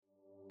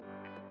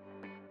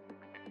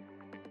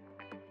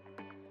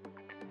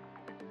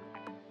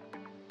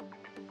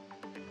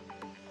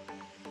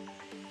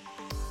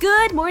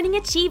Good morning,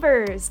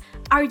 Achievers!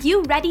 Are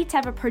you ready to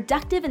have a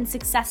productive and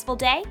successful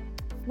day?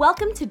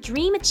 Welcome to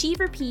Dream, Achieve,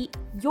 Repeat,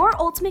 your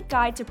ultimate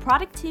guide to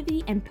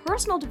productivity and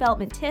personal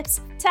development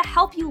tips to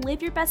help you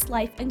live your best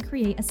life and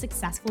create a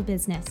successful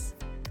business.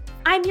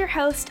 I'm your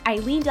host,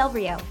 Eileen Del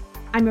Rio.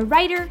 I'm a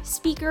writer,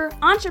 speaker,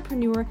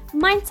 entrepreneur,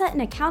 mindset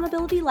and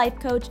accountability life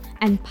coach,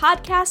 and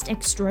podcast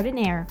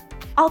extraordinaire.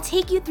 I'll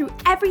take you through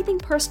everything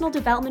personal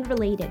development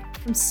related,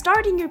 from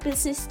starting your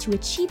business to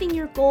achieving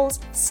your goals,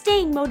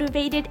 staying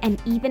motivated,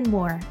 and even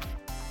more.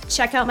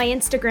 Check out my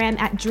Instagram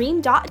at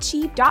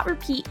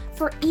dream.achieve.repeat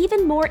for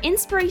even more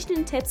inspiration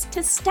and tips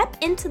to step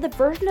into the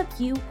version of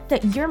you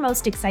that you're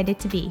most excited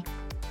to be.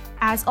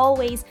 As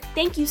always,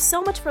 thank you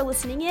so much for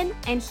listening in,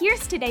 and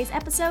here's today's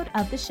episode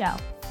of the show.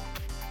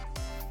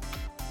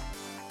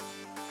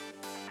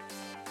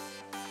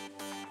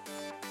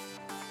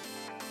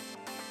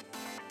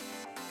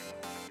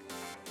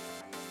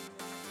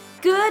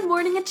 Good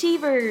morning,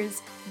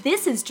 Achievers!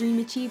 This is Dream,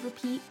 Achieve,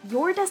 Repeat,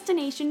 your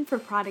destination for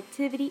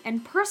productivity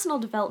and personal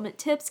development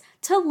tips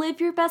to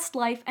live your best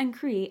life and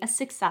create a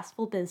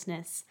successful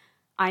business.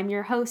 I'm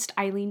your host,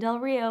 Eileen Del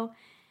Rio,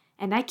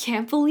 and I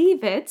can't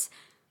believe it,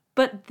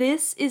 but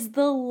this is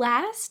the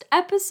last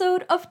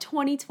episode of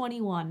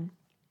 2021.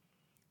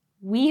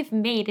 We've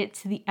made it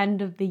to the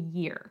end of the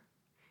year.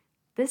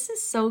 This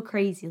is so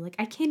crazy.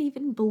 I can't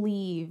even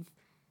believe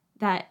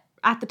that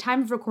at the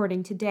time of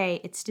recording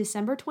today, it's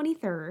December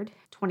 23rd,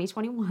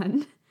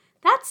 2021.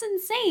 That's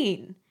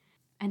insane.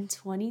 And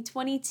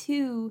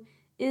 2022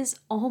 is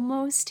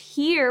almost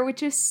here,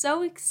 which is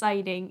so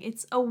exciting.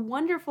 It's a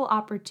wonderful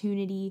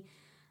opportunity,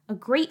 a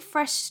great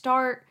fresh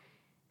start,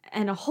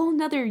 and a whole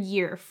nother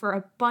year for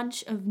a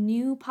bunch of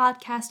new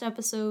podcast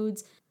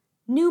episodes,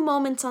 new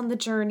moments on the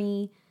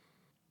journey.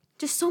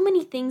 Just so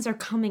many things are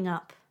coming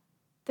up.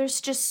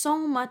 There's just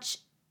so much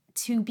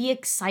to be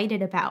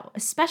excited about,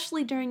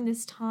 especially during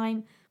this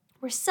time.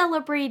 We're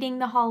celebrating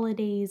the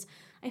holidays.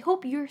 I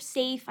hope you're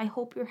safe. I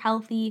hope you're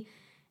healthy.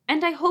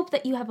 And I hope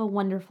that you have a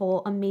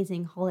wonderful,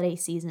 amazing holiday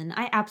season.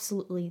 I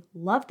absolutely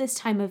love this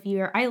time of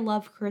year. I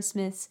love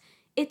Christmas.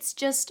 It's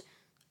just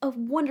a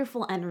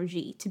wonderful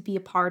energy to be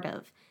a part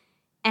of.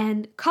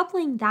 And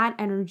coupling that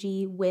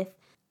energy with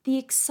the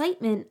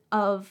excitement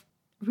of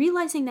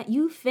realizing that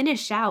you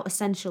finish out,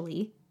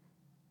 essentially,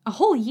 a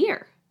whole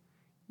year.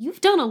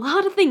 You've done a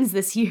lot of things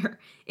this year.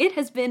 It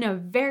has been a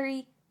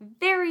very,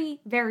 very,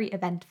 very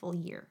eventful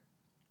year.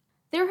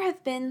 There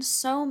have been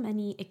so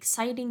many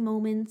exciting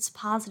moments,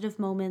 positive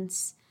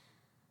moments,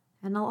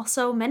 and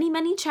also many,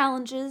 many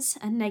challenges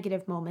and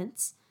negative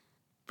moments.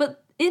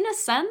 But in a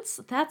sense,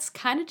 that's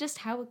kind of just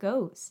how it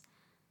goes.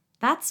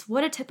 That's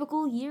what a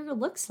typical year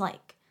looks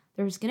like.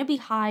 There's going to be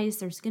highs,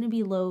 there's going to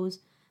be lows,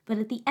 but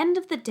at the end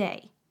of the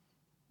day,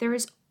 there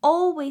is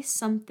always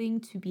something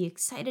to be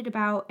excited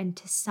about and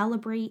to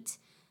celebrate.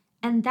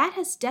 And that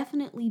has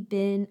definitely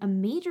been a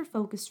major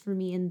focus for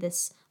me in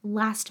this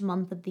last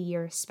month of the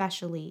year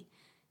especially.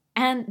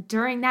 And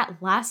during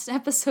that last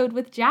episode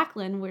with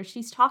Jacqueline, where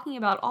she's talking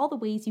about all the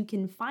ways you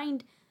can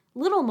find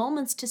little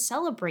moments to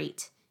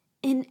celebrate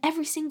in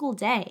every single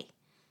day.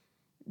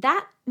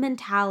 That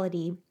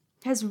mentality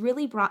has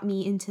really brought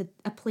me into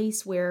a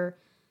place where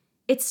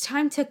it's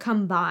time to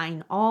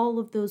combine all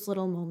of those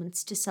little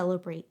moments to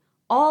celebrate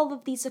all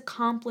of these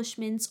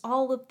accomplishments,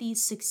 all of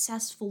these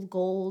successful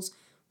goals.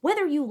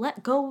 Whether you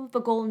let go of a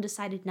goal and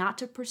decided not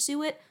to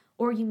pursue it,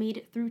 or you made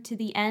it through to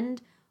the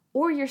end,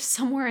 or you're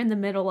somewhere in the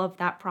middle of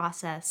that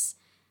process,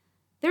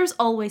 there's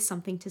always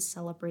something to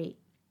celebrate.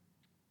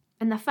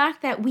 And the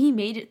fact that we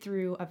made it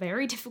through a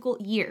very difficult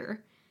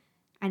year,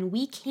 and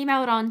we came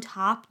out on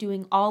top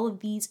doing all of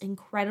these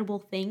incredible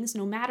things,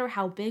 no matter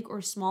how big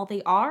or small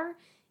they are,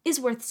 is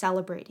worth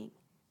celebrating.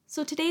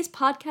 So today's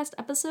podcast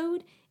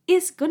episode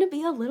is going to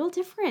be a little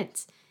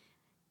different.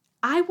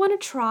 I want to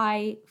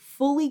try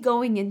fully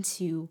going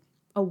into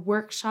a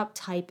workshop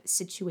type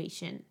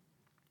situation.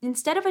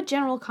 Instead of a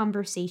general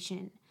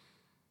conversation,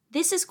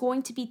 this is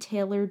going to be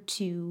tailored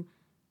to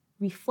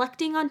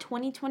reflecting on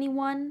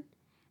 2021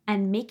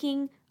 and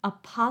making a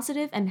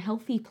positive and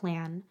healthy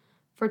plan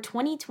for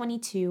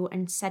 2022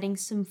 and setting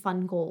some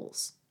fun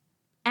goals.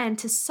 And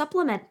to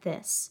supplement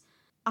this,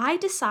 I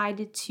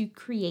decided to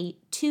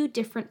create 2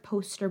 different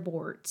poster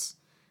boards.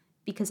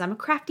 Because I'm a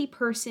crafty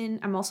person,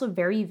 I'm also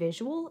very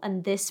visual,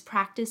 and this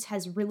practice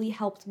has really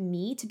helped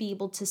me to be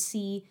able to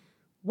see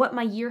what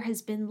my year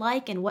has been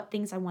like and what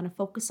things I want to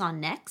focus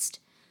on next.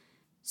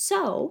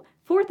 So,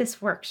 for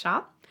this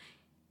workshop,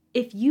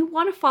 if you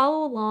want to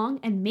follow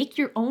along and make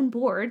your own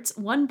boards,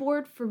 one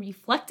board for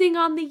reflecting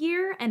on the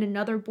year and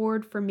another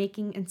board for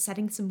making and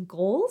setting some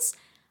goals,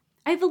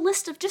 I have a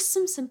list of just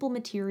some simple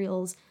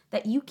materials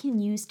that you can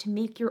use to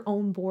make your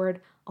own board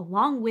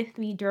along with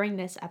me during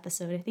this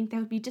episode. I think that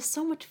would be just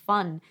so much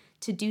fun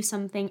to do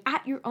something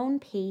at your own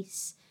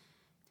pace.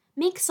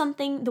 Make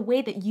something the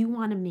way that you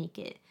want to make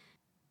it.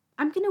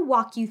 I'm going to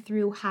walk you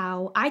through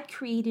how I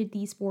created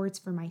these boards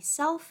for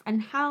myself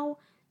and how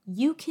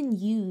you can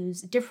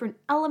use different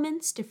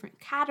elements, different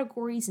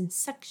categories and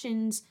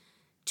sections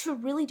to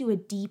really do a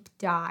deep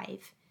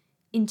dive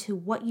into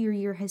what your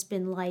year has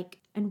been like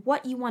and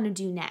what you want to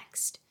do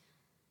next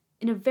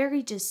in a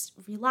very just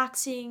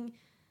relaxing,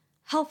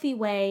 healthy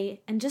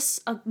way, and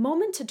just a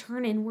moment to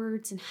turn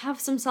inwards and have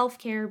some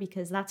self-care,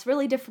 because that's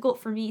really difficult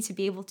for me to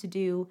be able to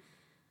do.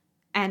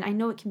 And I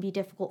know it can be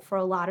difficult for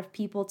a lot of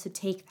people to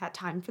take that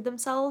time for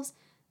themselves.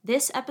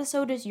 This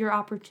episode is your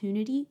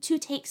opportunity to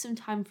take some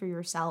time for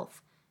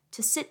yourself,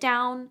 to sit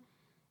down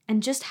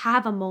and just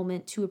have a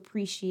moment to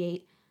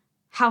appreciate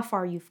how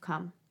far you've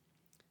come.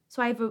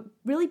 So I have a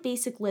really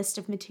basic list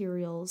of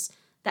materials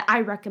that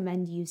I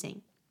recommend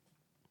using.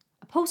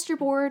 A poster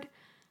board,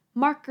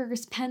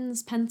 markers,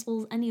 pens,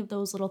 pencils, any of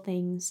those little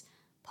things,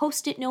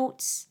 post-it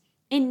notes,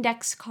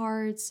 index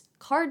cards,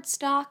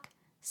 cardstock,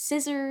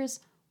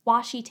 scissors,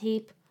 washi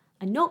tape,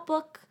 a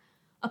notebook,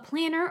 a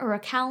planner or a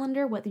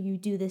calendar, whether you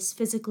do this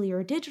physically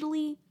or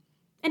digitally,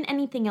 and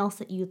anything else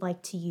that you'd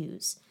like to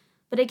use.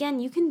 But again,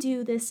 you can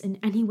do this in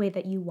any way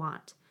that you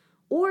want.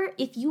 Or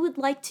if you would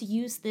like to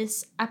use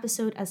this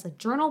episode as a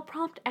journal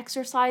prompt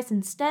exercise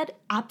instead,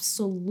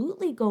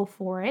 absolutely go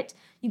for it.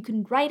 You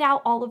can write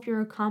out all of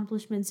your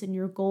accomplishments and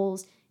your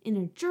goals in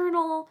a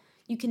journal.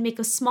 You can make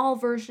a small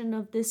version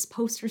of this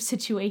poster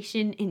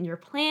situation in your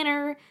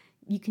planner.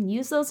 You can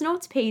use those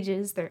notes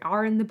pages. They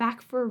are in the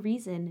back for a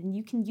reason, and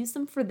you can use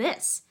them for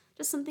this,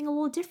 just something a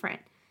little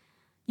different.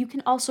 You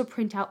can also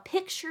print out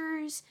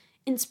pictures,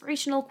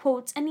 inspirational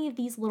quotes, any of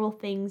these little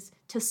things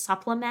to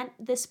supplement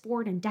this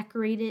board and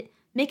decorate it.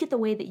 Make it the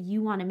way that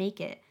you want to make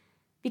it.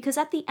 Because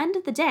at the end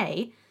of the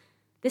day,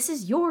 this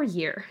is your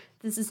year.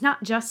 This is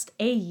not just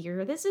a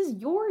year. This is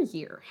your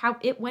year, how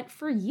it went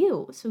for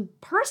you. So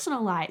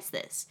personalize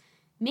this.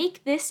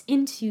 Make this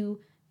into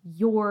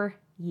your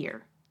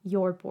year,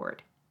 your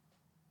board.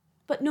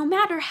 But no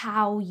matter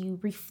how you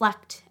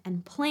reflect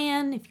and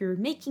plan, if you're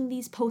making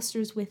these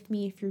posters with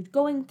me, if you're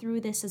going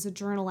through this as a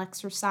journal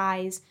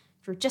exercise,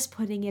 if you're just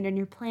putting it in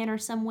your planner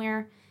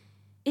somewhere,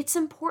 it's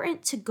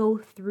important to go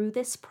through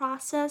this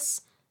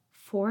process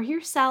for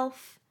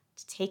yourself,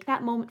 to take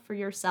that moment for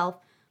yourself,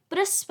 but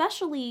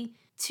especially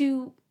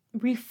to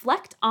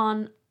reflect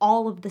on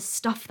all of the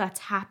stuff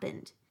that's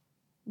happened.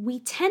 We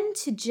tend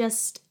to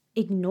just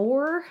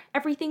ignore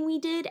everything we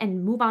did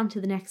and move on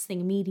to the next thing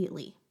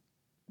immediately.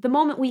 The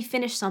moment we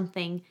finish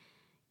something,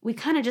 we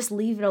kind of just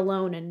leave it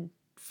alone and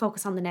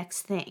focus on the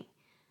next thing.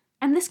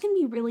 And this can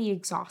be really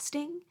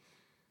exhausting,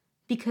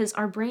 because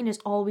our brain is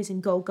always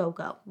in go, go,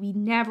 go. We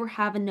never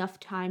have enough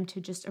time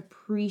to just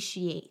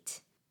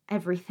appreciate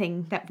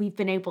everything that we've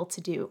been able to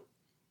do.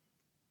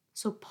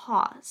 So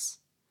pause.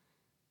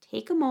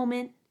 Take a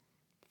moment.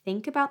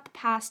 Think about the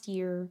past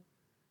year.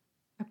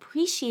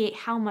 Appreciate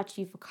how much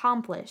you've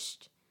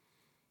accomplished.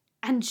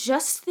 And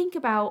just think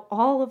about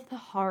all of the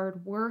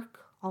hard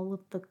work, all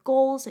of the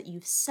goals that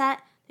you've set,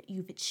 that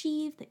you've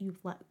achieved, that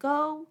you've let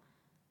go.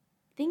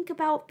 Think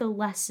about the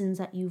lessons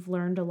that you've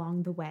learned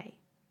along the way.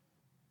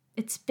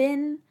 It's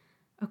been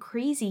a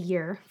crazy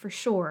year, for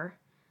sure,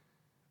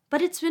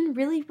 but it's been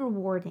really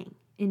rewarding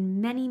in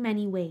many,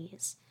 many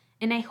ways.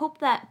 And I hope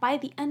that by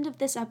the end of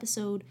this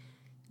episode,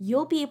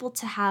 you'll be able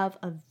to have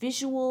a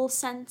visual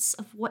sense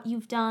of what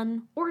you've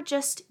done, or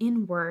just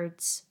in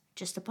words,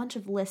 just a bunch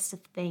of lists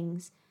of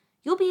things.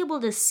 You'll be able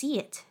to see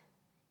it.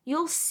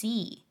 You'll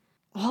see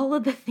all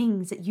of the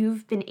things that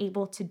you've been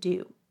able to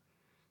do.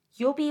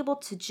 You'll be able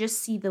to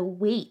just see the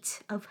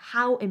weight of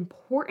how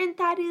important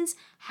that is,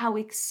 how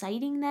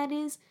exciting that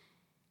is,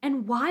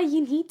 and why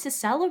you need to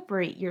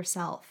celebrate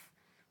yourself.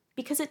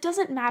 Because it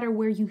doesn't matter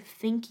where you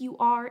think you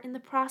are in the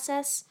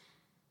process.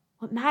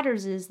 What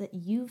matters is that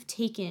you've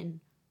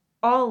taken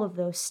all of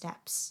those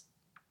steps.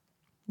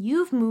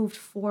 You've moved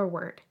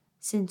forward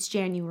since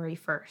January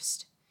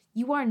 1st.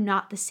 You are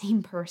not the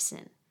same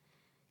person.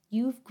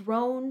 You've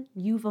grown,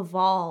 you've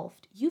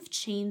evolved, you've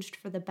changed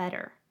for the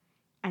better.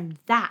 And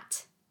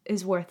that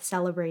is worth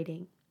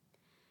celebrating.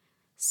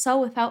 So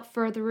without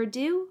further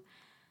ado,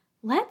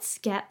 let's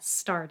get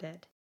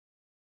started.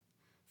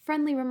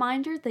 Friendly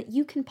reminder that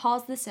you can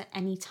pause this at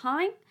any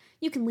time.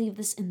 You can leave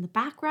this in the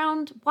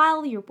background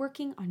while you're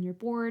working on your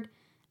board.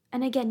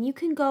 And again, you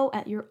can go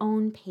at your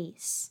own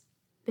pace.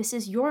 This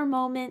is your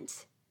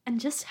moment, and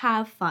just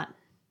have fun.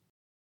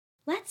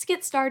 Let's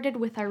get started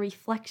with our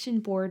reflection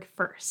board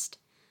first.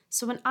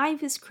 So when I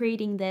was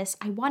creating this,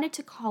 I wanted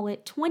to call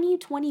it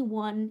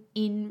 2021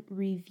 in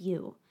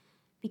Review,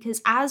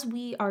 because as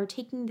we are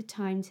taking the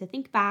time to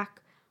think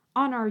back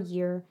on our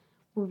year,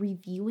 we're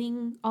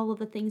reviewing all of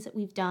the things that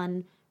we've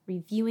done,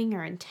 reviewing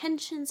our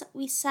intentions that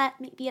we set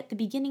maybe at the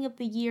beginning of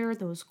the year,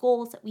 those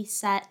goals that we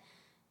set,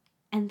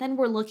 and then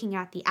we're looking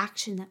at the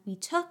action that we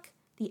took,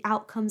 the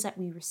outcomes that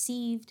we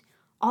received,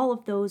 all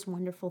of those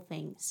wonderful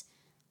things.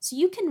 So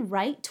you can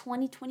write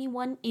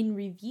 2021 in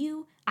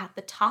Review at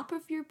the top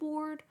of your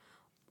board,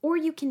 or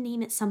you can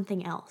name it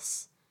something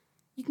else.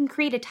 You can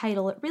create a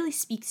title that really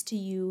speaks to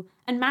you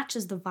and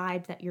matches the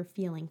vibe that you're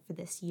feeling for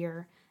this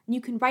year. And you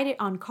can write it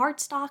on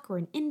cardstock or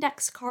an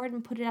index card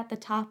and put it at the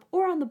top,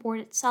 or on the board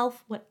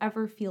itself,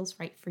 whatever feels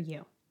right for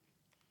you.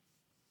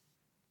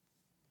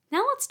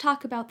 Now let's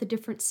talk about the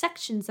different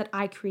sections that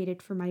I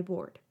created for my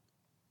board.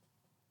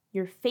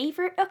 your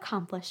favorite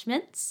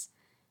accomplishments,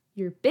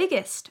 your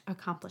biggest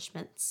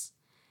accomplishments,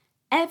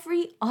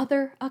 every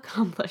other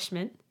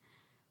accomplishment,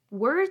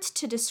 words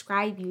to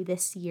describe you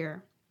this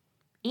year,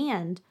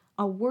 and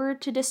a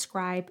word to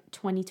describe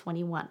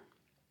 2021.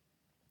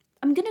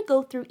 I'm going to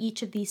go through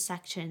each of these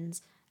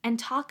sections and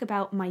talk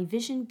about my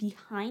vision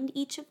behind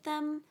each of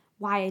them,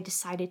 why I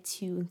decided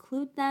to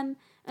include them,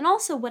 and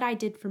also what I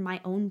did for my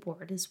own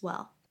board as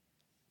well.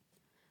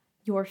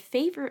 Your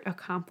favorite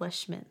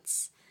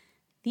accomplishments.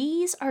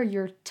 These are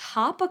your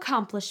top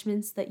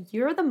accomplishments that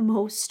you're the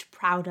most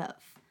proud of.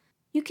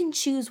 You can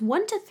choose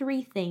 1 to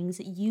 3 things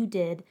that you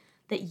did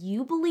that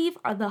you believe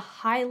are the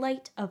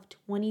highlight of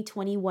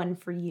 2021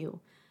 for you.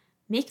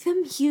 Make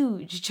them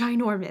huge,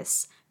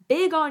 ginormous,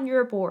 big on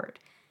your board,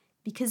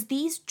 because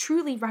these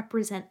truly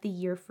represent the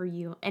year for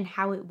you and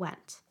how it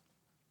went.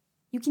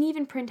 You can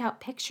even print out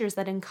pictures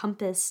that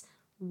encompass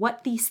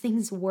what these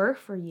things were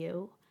for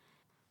you.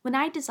 When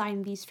I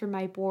designed these for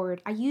my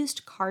board, I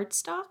used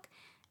cardstock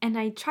and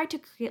I tried to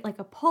create like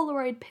a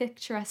Polaroid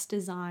picturesque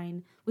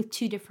design with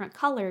 2 different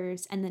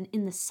colors, and then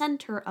in the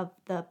center of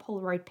the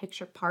Polaroid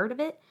picture part of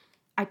it,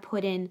 I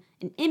put in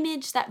an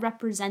image that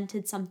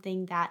represented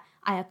something that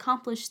I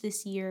accomplished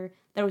this year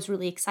that I was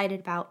really excited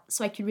about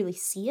so I could really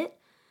see it.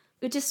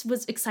 It just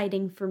was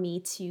exciting for me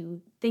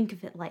to think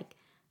of it like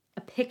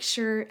a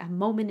picture, a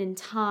moment in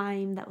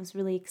time that was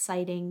really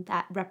exciting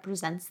that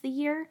represents the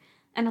year.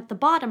 And at the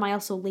bottom, I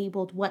also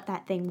labeled what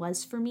that thing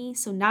was for me.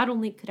 So not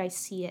only could I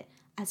see it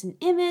as an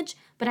image,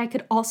 but I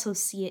could also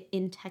see it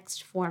in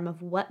text form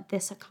of what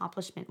this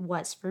accomplishment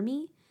was for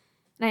me.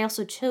 And I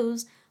also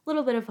chose a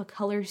little bit of a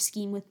color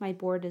scheme with my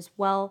board as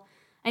well.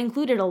 I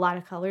included a lot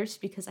of colors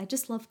because I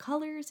just love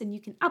colors and you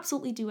can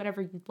absolutely do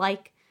whatever you'd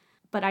like.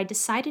 But I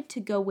decided to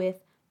go with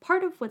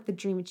part of what the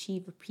Dream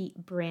Achieve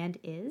Repeat brand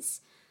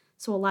is.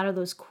 So a lot of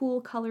those cool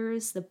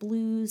colors, the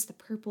blues, the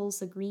purples,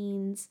 the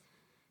greens,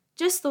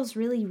 just those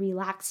really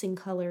relaxing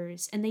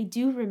colors. And they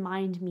do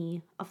remind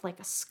me of like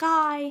a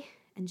sky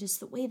and just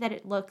the way that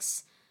it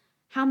looks,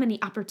 how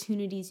many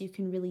opportunities you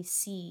can really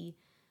see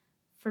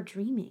for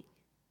dreaming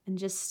and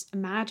just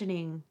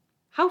imagining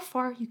how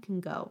far you can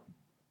go.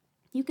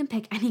 You can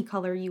pick any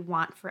color you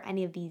want for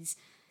any of these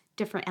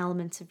different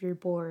elements of your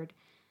board,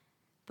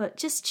 but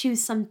just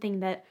choose something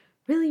that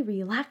really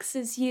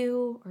relaxes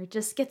you or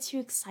just gets you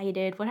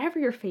excited. Whatever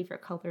your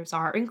favorite colors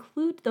are,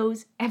 include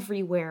those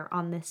everywhere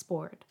on this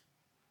board.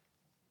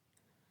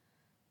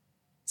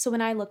 So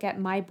when I look at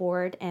my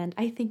board and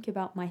I think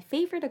about my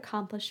favorite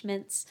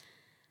accomplishments,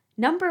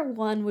 number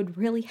 1 would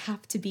really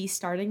have to be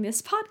starting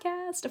this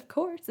podcast. Of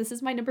course, this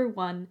is my number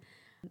 1.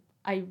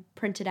 I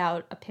printed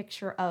out a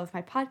picture of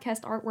my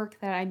podcast artwork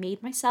that I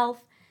made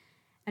myself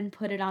and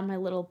put it on my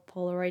little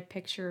Polaroid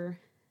picture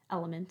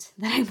element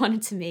that I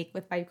wanted to make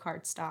with my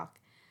cardstock.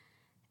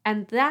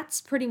 And that's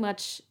pretty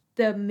much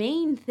the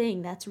main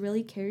thing that's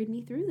really carried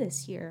me through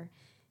this year,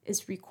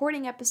 is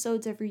recording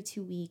episodes every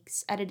 2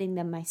 weeks, editing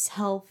them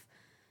myself,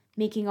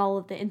 making all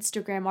of the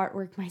Instagram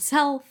artwork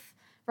myself,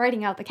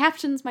 writing out the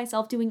captions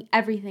myself, doing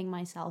everything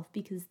myself,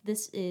 because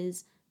this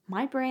is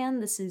my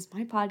brand, this is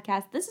my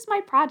podcast, this is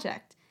my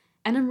project,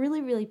 and I'm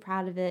really, really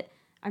proud of it.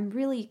 I'm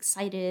really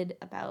excited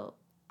about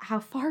how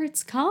far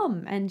it's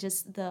come and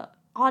just the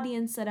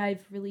audience that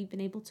I've really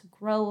been able to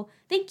grow.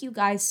 Thank you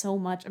guys so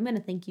much. I'm going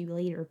to thank you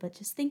later, but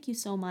just thank you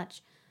so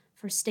much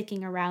for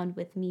sticking around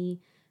with me,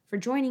 for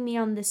joining me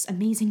on this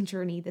amazing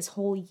journey this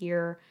whole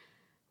year,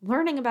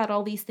 learning about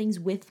all these things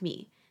with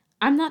me.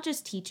 I'm not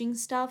just teaching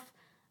stuff,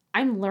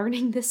 I'm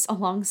learning this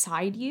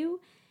alongside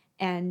you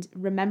and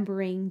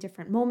remembering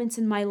different moments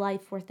in my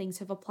life where things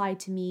have applied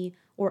to me,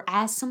 or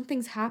as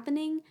something's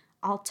happening,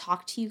 I'll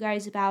talk to you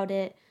guys about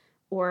it,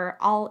 or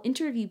I'll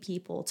interview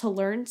people to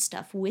learn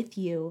stuff with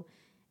you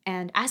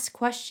and ask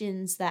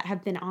questions that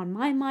have been on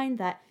my mind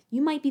that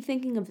you might be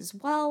thinking of as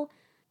well.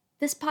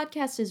 This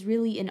podcast is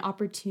really an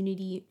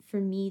opportunity for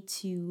me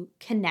to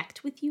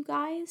connect with you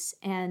guys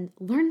and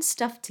learn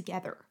stuff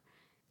together.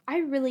 I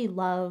really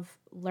love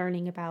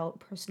learning about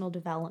personal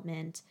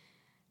development,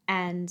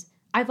 and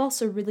I've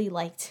also really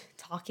liked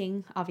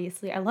talking,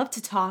 obviously. I love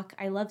to talk,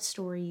 I love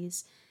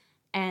stories,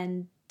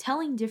 and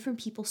telling different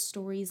people's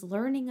stories,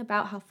 learning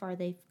about how far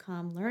they've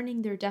come,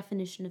 learning their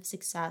definition of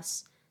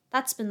success.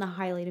 That's been the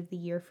highlight of the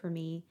year for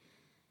me.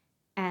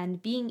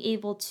 And being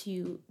able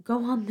to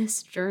go on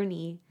this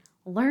journey,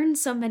 learn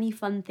so many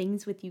fun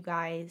things with you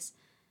guys,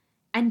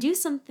 and do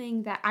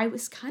something that I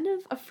was kind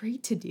of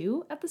afraid to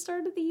do at the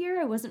start of the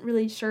year. I wasn't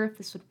really sure if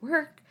this would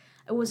work.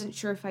 I wasn't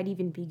sure if I'd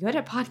even be good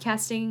at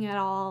podcasting at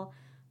all,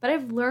 but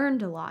I've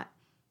learned a lot.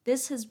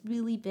 This has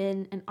really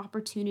been an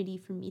opportunity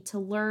for me to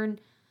learn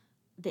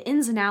the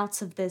ins and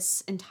outs of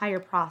this entire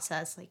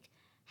process. Like,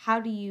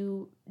 how do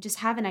you just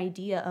have an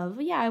idea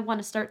of, yeah, I want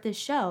to start this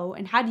show,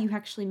 and how do you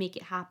actually make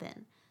it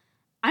happen?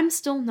 I'm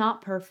still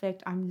not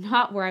perfect. I'm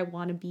not where I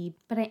want to be,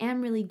 but I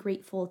am really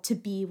grateful to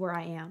be where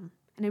I am.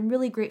 And I'm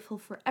really grateful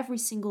for every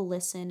single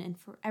listen and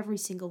for every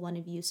single one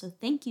of you. So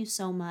thank you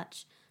so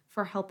much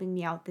for helping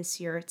me out this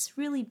year. It's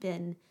really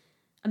been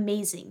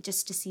amazing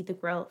just to see the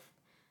growth.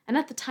 And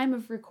at the time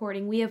of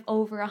recording, we have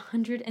over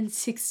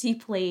 160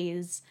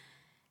 plays.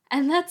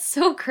 And that's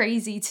so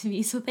crazy to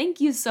me. So thank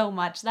you so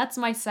much. That's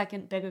my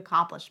second big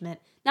accomplishment.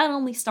 Not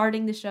only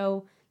starting the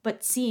show,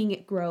 but seeing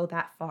it grow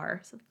that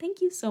far. So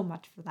thank you so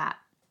much for that.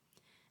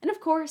 And of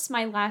course,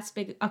 my last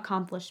big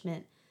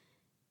accomplishment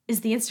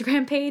is the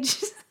Instagram page.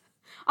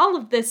 All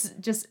of this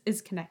just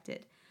is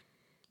connected.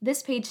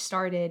 This page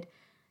started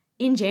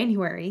in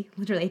January,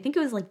 literally. I think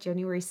it was like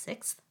January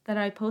 6th that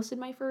I posted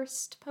my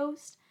first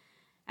post.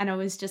 And I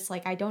was just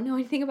like, I don't know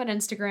anything about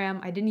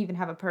Instagram. I didn't even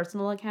have a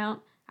personal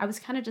account. I was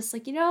kind of just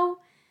like,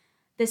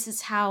 this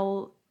is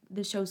how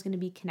the show's going to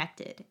be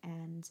connected.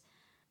 And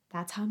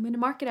that's how I'm going to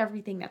market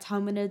everything. That's how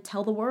I'm going to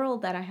tell the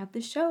world that I have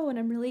this show. And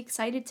I'm really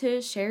excited to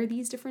share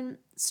these different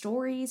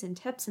stories and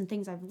tips and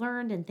things I've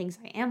learned and things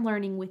I am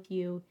learning with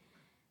you,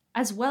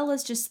 as well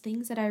as just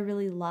things that I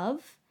really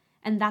love.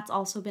 And that's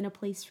also been a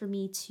place for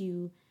me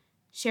to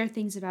share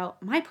things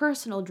about my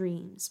personal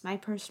dreams, my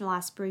personal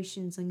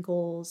aspirations and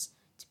goals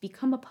to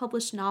become a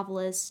published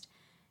novelist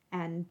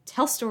and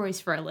tell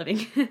stories for a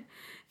living.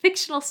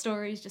 Fictional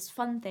stories, just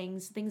fun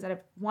things that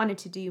I've wanted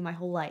to do my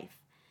whole life.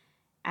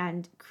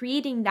 And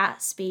creating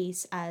that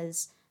space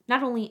as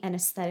not only an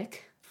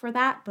aesthetic for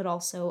that, but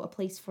also a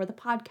place for the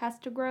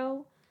podcast to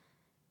grow.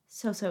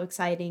 So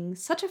exciting.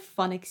 Such a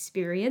fun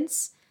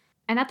experience.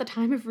 And at the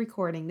time of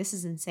recording, this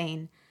is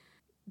insane,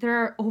 there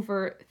are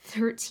over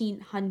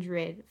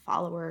 1,300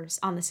 followers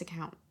on this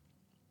account.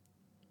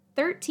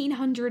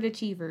 1,300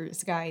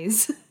 achievers,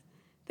 guys.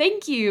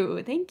 Thank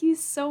you. Thank you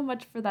so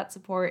much for that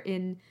support.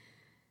 In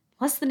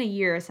less than a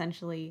year,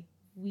 essentially,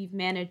 we've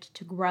managed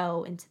to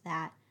grow into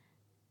that.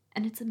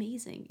 And it's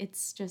amazing.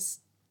 It's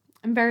just,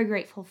 I'm very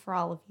grateful for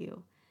all of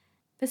you.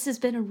 This has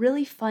been a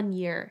really fun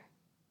year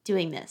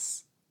doing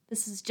this.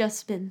 This has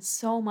just been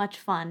so much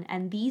fun.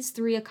 And these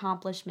 3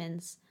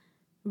 accomplishments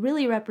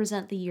really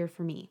represent the year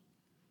for me.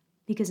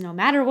 Because no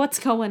matter what's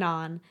going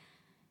on,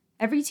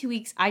 every 2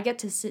 weeks I get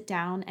to sit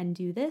down and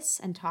do this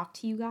and talk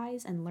to you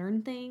guys and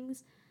learn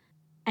things.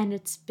 And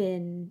it's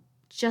been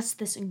just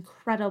this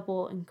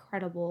incredible,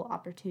 incredible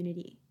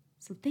opportunity.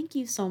 So thank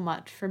you so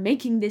much for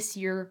making this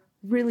year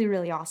really,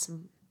 really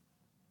awesome.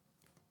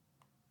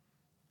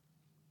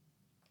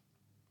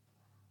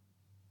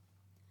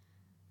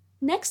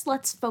 Next,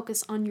 let's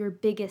focus on your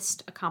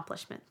biggest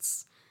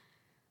accomplishments.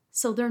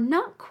 So they're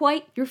not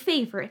quite your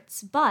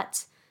favorites,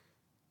 but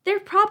they're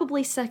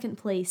probably second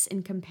place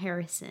in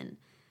comparison.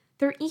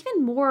 They're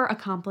even more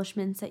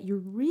accomplishments that you're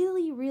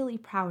really, really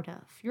proud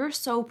of. You're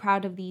so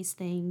proud of these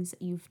things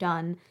that you've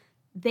done.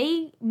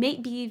 They may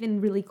be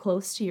even really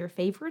close to your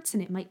favorites,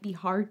 and it might be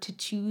hard to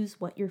choose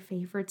what your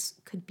favorites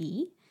could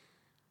be.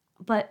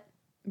 But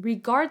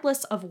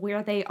regardless of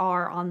where they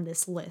are on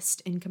this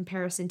list in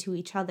comparison to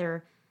each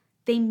other,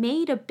 they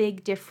made a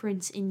big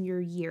difference in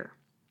your year.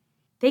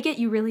 They get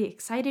you really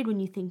excited when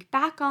you think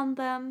back on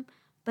them,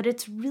 but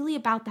it's really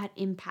about that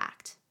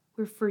impact,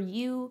 where for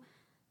you,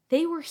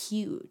 they were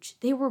huge.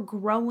 They were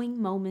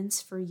growing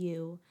moments for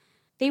you.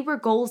 They were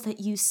goals that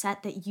you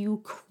set that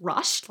you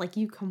crushed, like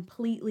you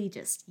completely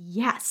just,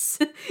 yes,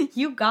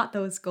 you got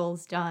those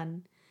goals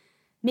done.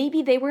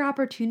 Maybe they were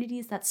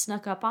opportunities that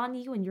snuck up on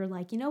you and you're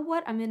like, you know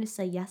what, I'm going to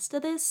say yes to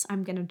this.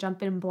 I'm going to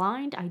jump in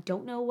blind. I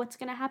don't know what's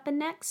going to happen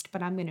next,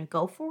 but I'm going to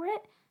go for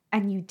it.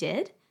 And you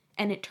did,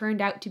 and it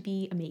turned out to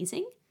be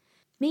amazing.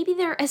 Maybe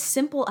they're as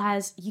simple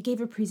as you gave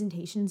a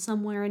presentation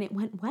somewhere and it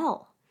went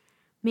well.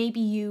 Maybe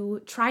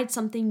you tried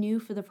something new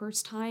for the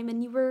first time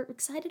and you were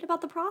excited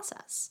about the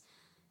process.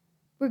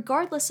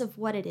 Regardless of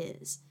what it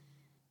is,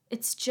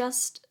 it's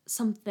just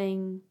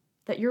something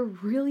that you're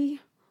really,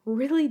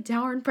 really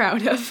darn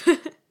proud of.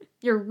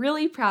 You're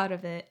really proud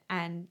of it,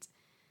 and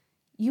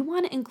you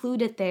want to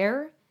include it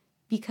there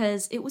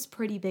because it was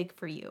pretty big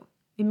for you.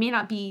 It may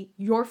not be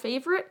your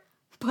favorite,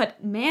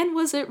 but man,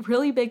 was it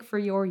really big for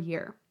your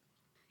year.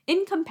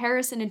 In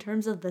comparison, in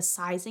terms of the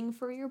sizing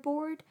for your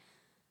board,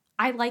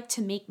 I like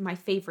to make my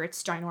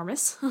favorites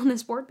ginormous on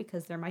this board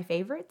because they're my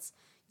favorites.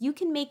 You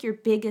can make your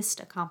biggest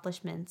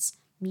accomplishments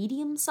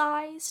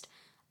medium-sized.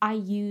 I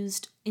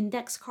used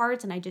index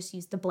cards and I just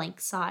used the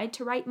blank side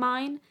to write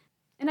mine.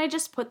 And I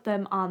just put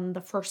them on the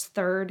first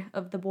third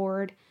of the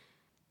board.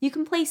 You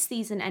can place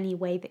these in any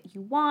way that you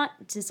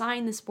want,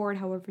 design this board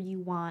however you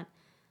want,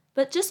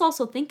 but just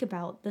also think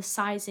about the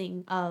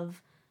sizing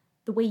of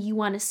the way you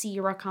want to see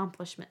your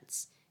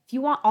accomplishments. If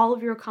you want all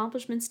of your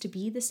accomplishments to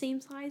be the same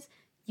size,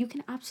 you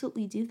can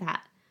absolutely do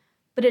that.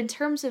 But in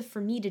terms of for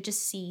me to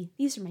just see,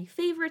 these are my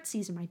favorites,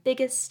 these are my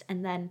biggest,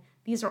 and then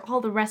these are all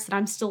the rest that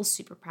I'm still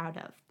super proud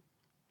of.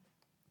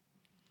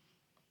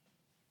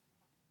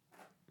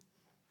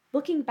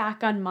 Looking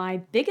back on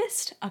my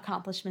biggest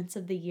accomplishments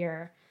of the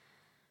year,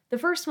 the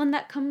first one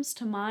that comes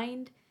to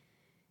mind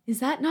is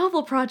that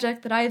novel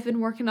project that I have been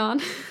working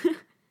on.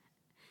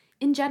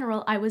 In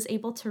general, I was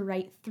able to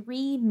write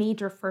 3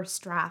 major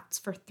first drafts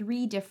for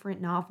 3 different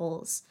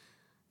novels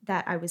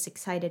that I was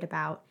excited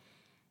about.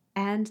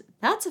 And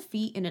that's a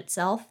feat in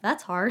itself.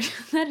 That's hard.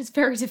 That is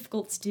very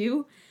difficult to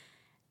do.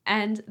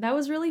 And that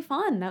was really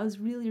fun. That was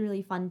really,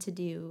 really fun to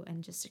do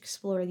and just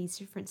explore these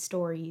different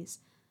stories.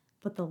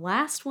 But the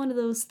last one of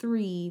those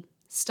three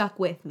stuck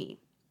with me.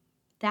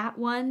 That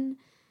one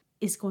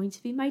is going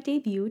to be my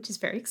debut, which is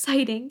very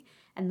exciting.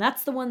 And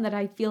that's the one that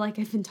I feel like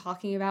I've been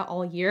talking about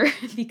all year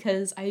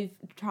because I've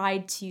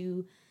tried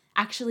to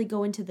actually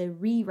go into the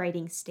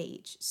rewriting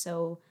stage.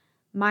 So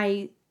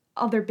my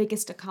other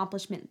biggest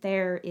accomplishment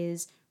there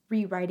is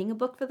rewriting a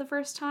book for the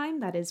first time.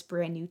 That is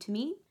brand new to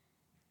me.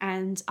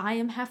 And I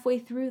am halfway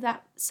through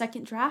that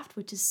second draft,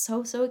 which is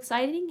so, so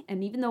exciting.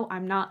 And even though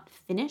I'm not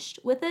finished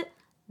with it,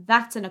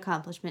 that's an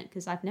accomplishment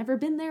because I've never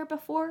been there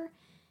before.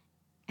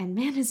 And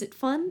man, is it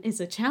fun?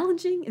 Is it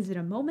challenging? Is it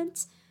a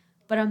moment?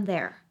 But I'm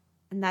there.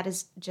 And that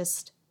is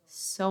just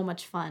so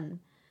much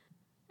fun.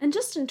 And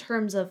just in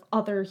terms of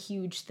other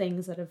huge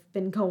things that have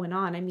been going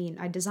on, I mean,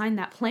 I designed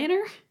that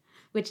planner,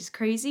 which is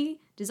crazy.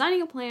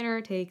 Designing a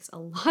planner takes a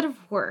lot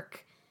of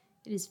work.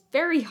 It is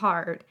very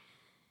hard.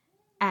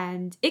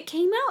 And it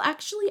came out,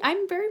 actually,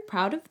 I'm very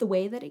proud of the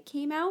way that it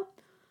came out.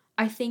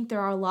 I think there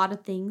are a lot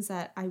of things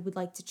that I would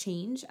like to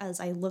change as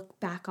I look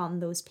back on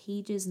those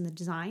pages and the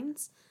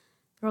designs.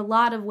 There are a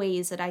lot of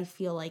ways that I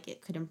feel like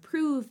it could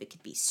improve, it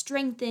could be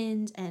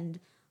strengthened, and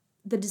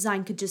the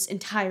design could just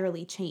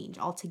entirely change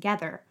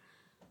altogether.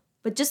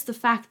 But just the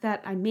fact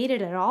that I made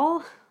it at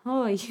all,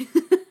 oh,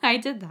 I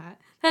did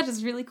that. That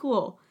is really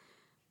cool.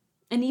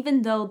 And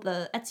even though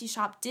the Etsy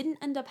shop didn't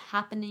end up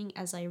happening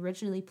as I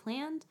originally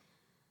planned,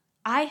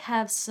 I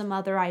have some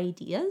other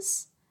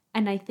ideas,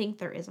 and I think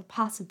there is a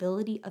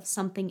possibility of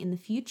something in the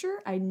future.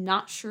 I'm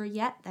not sure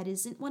yet. That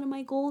isn't one of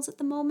my goals at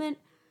the moment,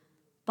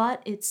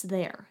 but it's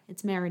there.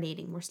 It's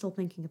marinating. We're still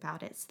thinking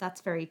about it, so that's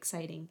very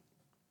exciting.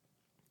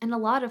 And a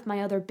lot of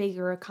my other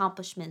bigger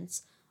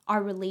accomplishments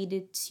are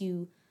related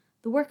to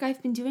the work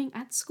I've been doing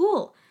at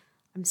school.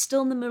 I'm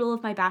still in the middle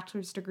of my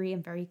bachelor's degree.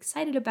 I'm very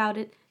excited about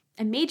it.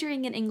 I'm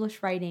majoring in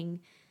English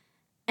writing,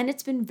 and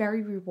it's been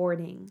very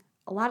rewarding.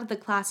 A lot of the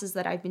classes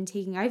that I've been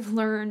taking, I've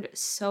learned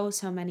so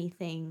many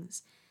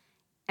things.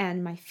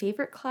 And my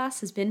favorite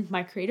class has been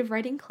my creative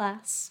writing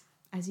class,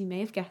 as you may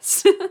have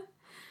guessed.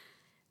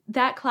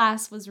 That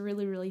class was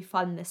really, really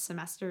fun this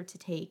semester to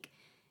take.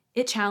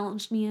 It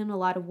challenged me in a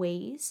lot of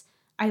ways.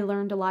 I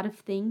learned a lot of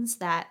things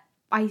that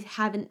I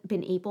haven't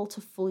been able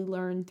to fully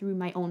learn through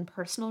my own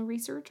personal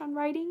research on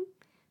writing.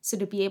 So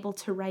to be able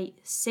to write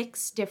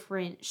 6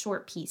 different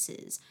short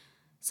pieces,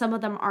 some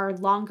of them are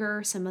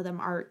longer, some of them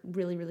are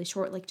really, really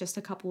short, like just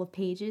a couple of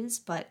pages,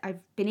 but I've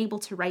been able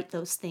to write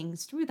those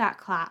things through that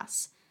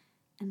class.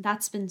 And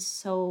that's been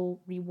so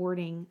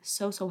rewarding,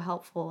 so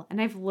helpful,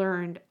 and I've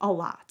learned a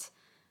lot.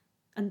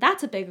 And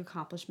that's a big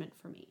accomplishment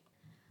for me.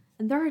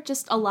 And there are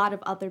just a lot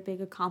of other big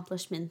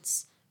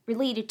accomplishments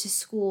related to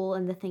school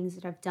and the things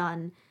that I've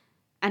done,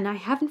 and I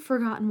haven't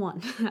forgotten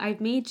one. I've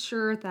made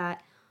sure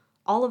that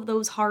all of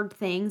those hard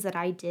things that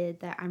I did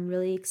that I'm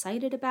really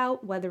excited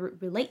about, whether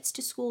it relates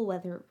to school,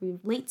 whether it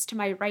relates to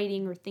my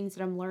writing or things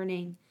that I'm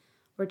learning,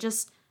 or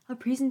just a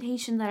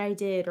presentation that I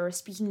did or a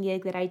speaking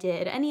gig that I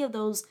did, any of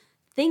those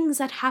things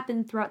that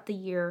happened throughout the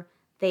year,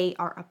 they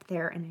are up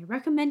there, and I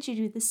recommend you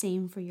do the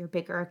same for your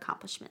bigger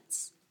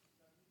accomplishments.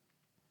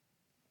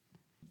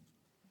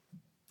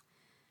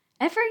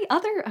 Every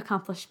other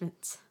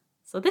accomplishment.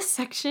 So this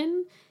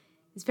section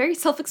is very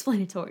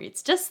self-explanatory.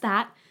 It's just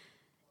that.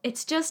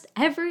 It's just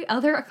every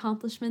other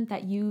accomplishment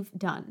that you've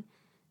done.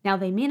 Now,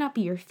 they may not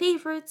be your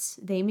favorites,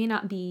 they may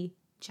not be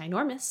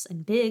ginormous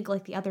and big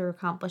like the other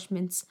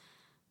accomplishments,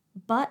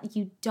 but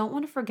you don't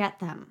want to forget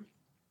them.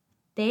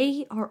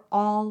 They are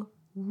all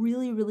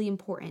really, really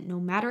important, no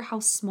matter how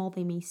small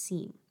they may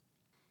seem.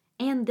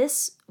 And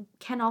this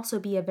can also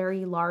be a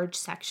very large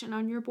section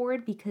on your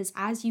board because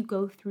as you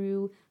go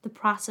through the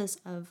process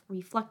of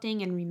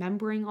reflecting and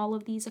remembering all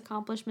of these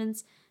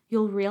accomplishments,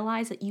 you'll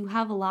realize that you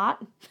have a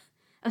lot,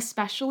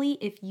 especially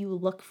if you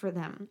look for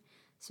them.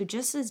 So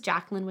just as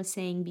Jacqueline was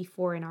saying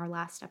before in our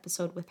last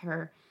episode with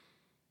her,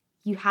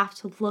 you have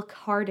to look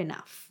hard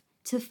enough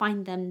to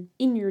find them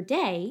in your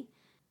day,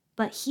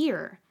 but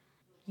here,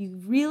 you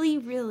really,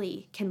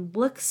 really can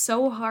look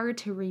so hard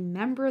to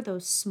remember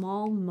those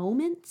small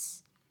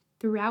moments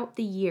throughout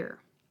the year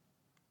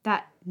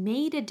that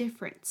made a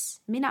difference.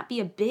 It may not be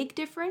a big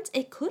difference,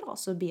 it could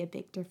also be a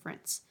big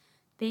difference.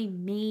 They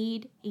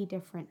made a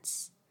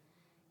difference.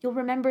 You'll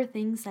remember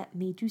things that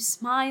made you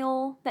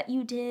smile that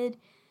you did,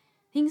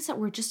 things that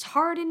were just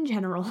hard in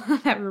general,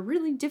 that were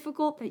really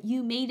difficult that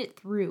you made it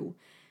through.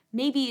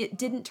 Maybe it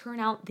didn't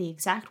turn out the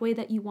exact way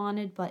that you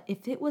wanted, but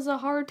if it was a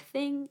hard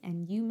thing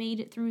and you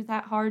made it through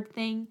that hard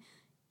thing,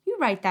 you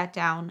write that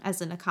down as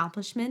an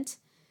accomplishment.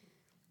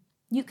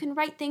 You can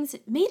write things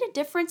that made a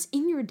difference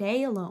in your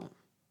day alone.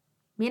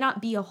 May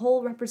not be a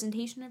whole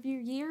representation of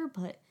your year,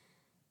 but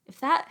if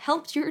that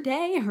helped your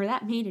day or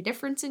that made a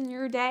difference in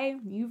your day,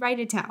 you write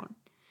it down.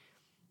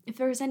 If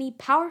there's any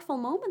powerful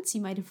moments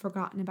you might have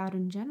forgotten about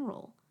in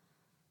general,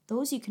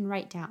 those you can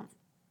write down.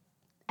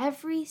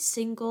 Every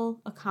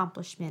single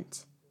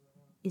accomplishment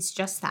is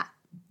just that.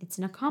 It's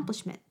an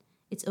accomplishment.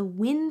 It's a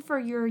win for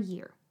your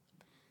year.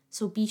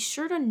 So be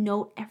sure to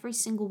note every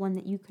single one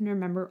that you can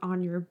remember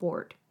on your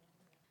board.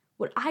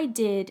 What I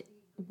did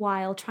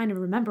while trying to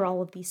remember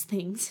all of these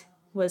things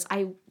was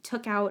I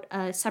took out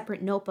a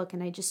separate notebook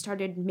and I just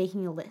started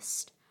making a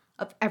list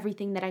of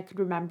everything that I could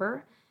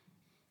remember.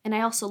 And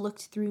I also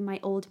looked through my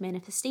old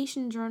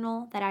manifestation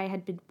journal that I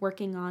had been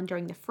working on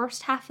during the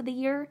first half of the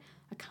year.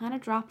 I kind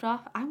of dropped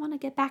off. I want to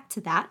get back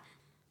to that.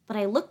 But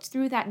I looked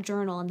through that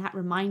journal and that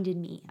reminded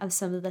me of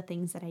some of the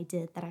things that I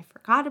did that I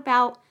forgot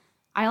about.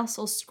 I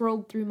also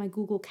scrolled through my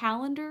Google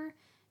Calendar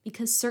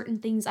because certain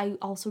things I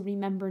also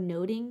remember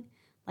noting,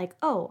 like,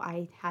 oh,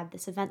 I had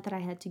this event that I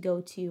had to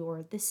go to,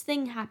 or this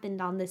thing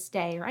happened on this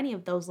day, or any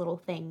of those little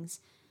things.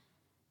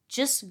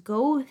 Just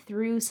go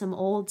through some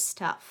old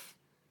stuff.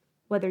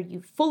 Whether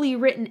you've fully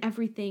written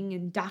everything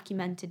and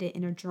documented it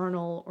in a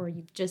journal, or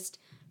you've just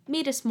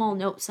made a small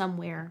note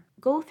somewhere,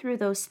 go through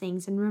those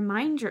things and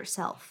remind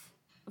yourself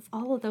of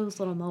all of those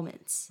little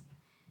moments.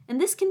 And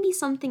this can be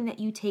something that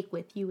you take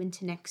with you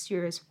into next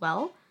year as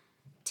well.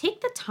 Take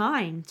the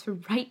time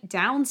to write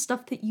down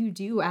stuff that you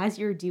do as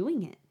you're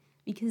doing it,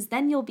 because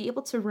then you'll be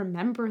able to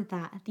remember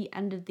that at the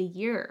end of the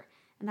year.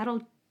 And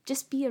that'll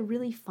just be a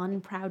really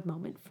fun, proud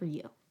moment for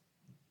you.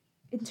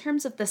 In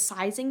terms of the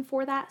sizing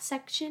for that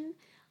section,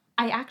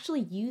 I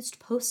actually used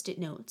Post-it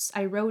notes.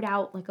 I wrote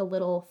out like a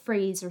little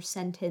phrase or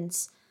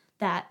sentence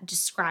that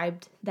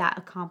described that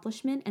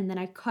accomplishment, and then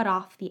I cut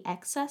off the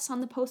excess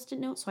on the Post-it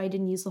note so I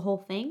didn't use the whole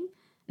thing.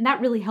 And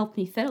that really helped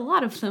me fit a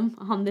lot of them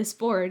on this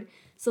board.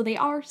 So they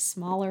are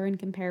smaller in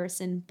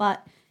comparison,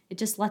 but it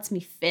just lets me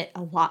fit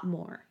a lot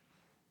more.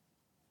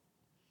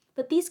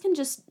 But these can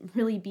just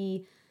really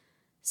be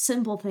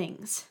simple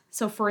things.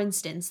 So for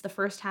instance, the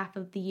first half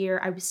of the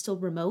year I was still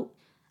remote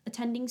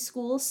attending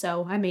school,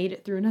 so I made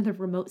it through another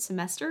remote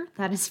semester.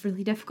 That is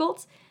really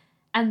difficult.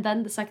 And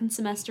then the second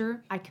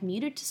semester I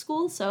commuted to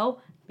school, so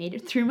made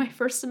it through my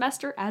first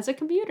semester as a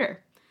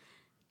commuter.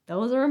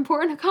 Those are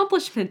important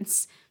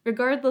accomplishments,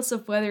 regardless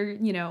of whether,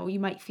 you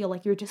might feel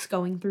like you're just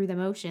going through the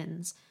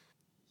motions.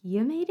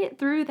 You made it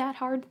through that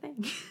hard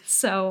thing.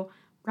 So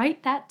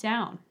write that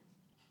down.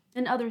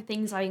 And other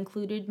things I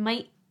included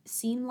might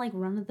seem like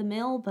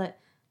run-of-the-mill, but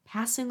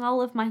passing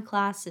all of my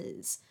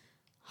classes,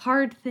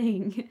 hard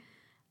thing.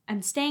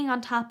 And staying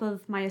on top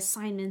of my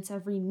assignments,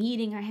 every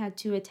meeting I had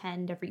to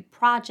attend, every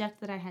project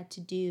that I had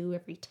to do,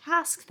 every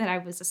task that I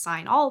was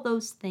assigned, all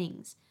those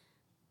things.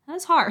 That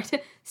was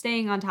hard,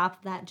 staying on top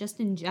of that just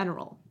in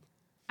general.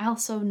 I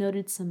also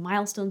noted some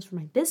milestones for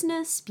my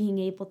business, being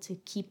able to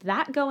keep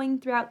that going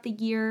throughout the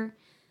year.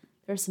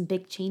 There are some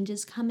big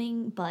changes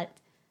coming, but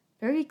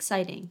very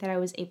exciting that I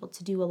was able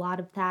to do a lot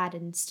of that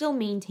and still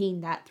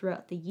maintain that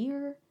throughout the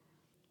year.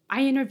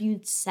 I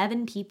interviewed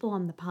 7 people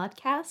on the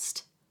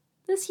podcast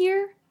this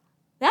year.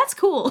 That's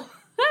cool.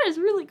 That is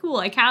really cool.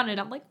 I counted.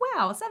 I'm like,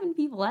 wow, 7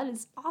 people. That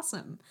is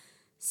awesome.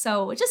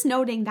 So just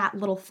noting that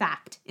little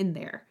fact in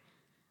there.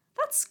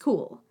 That's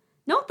cool.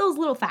 Note those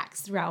little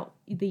facts throughout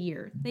the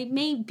year. They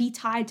may be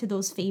tied to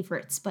those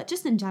favorites, but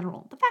just in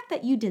general, the fact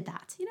that you did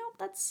that,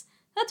 that's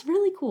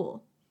really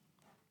cool.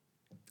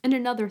 And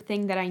another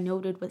thing that I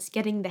noted was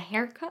getting the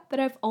haircut that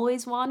I've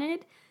always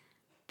wanted.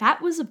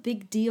 That was a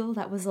big deal.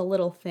 That was a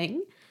little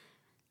thing.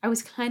 I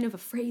was kind of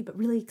afraid, but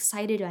really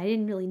excited. I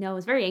didn't really know. I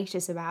was very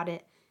anxious about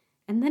it.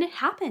 And then it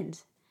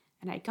happened.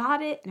 And I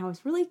got it. And I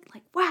was really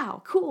like,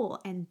 wow, cool.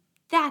 And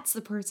that's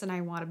the person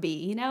I want to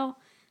be,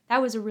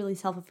 That was a really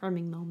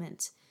self-affirming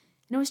moment.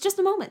 And it was just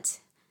a moment.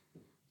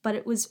 But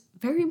it was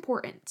very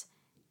important.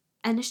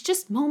 And it's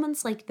just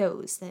moments like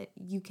those that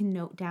you can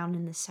note down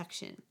in this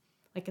section.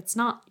 Like, it's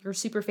not your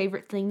super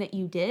favorite thing that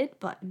you did,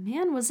 but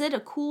man, was it a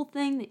cool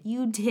thing that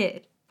you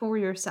did for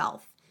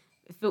yourself.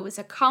 If it was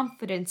a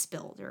confidence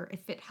builder,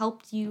 if it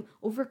helped you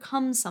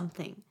overcome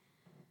something,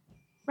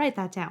 write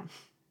that down.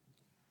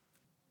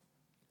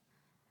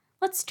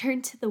 Let's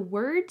turn to the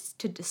words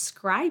to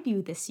describe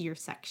you this year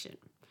section.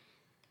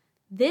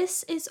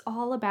 This is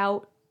all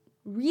about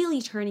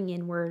really turning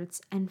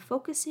inwards and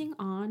focusing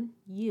on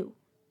you.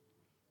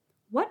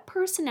 What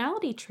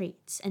personality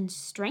traits and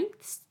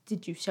strengths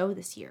did you show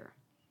this year?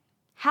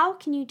 How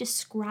can you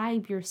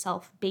describe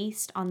yourself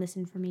based on this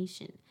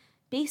information?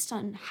 Based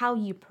on how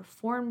you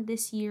performed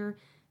this year,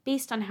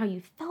 based on how you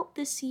felt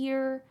this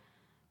year?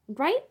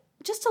 Write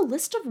just a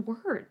list of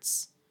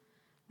words.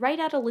 Write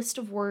out a list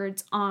of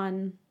words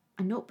on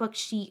a notebook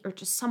sheet or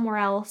just somewhere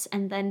else,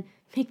 and then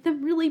make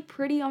them really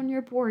pretty on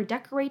your board.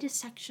 Decorate a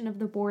section of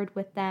the board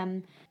with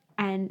them,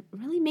 and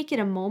really make it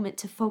a moment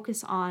to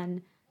focus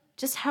on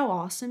just how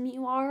awesome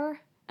you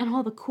are and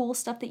all the cool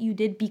stuff that you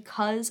did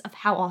because of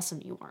how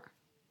awesome you are.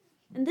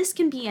 And this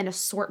can be an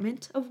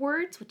assortment of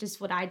words, which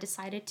is what I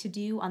decided to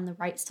do on the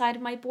right side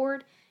of my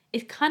board.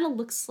 It kind of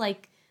looks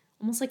like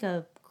almost like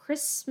a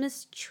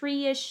Christmas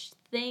tree-ish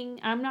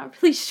thing. I'm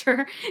not really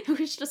sure. It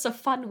was just a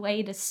fun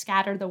way to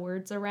scatter the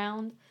words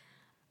around.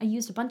 I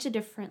used a bunch of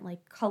different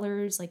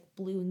colors, like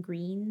blue and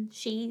green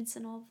shades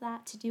and all of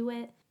that to do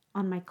it.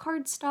 On my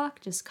cardstock,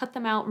 just cut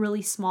them out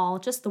really small,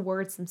 just the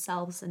words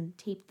themselves, and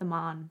taped them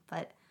on.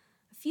 But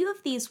a few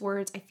of these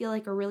words I feel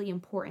like are really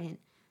important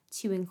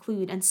to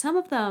include, and some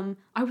of them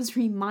I was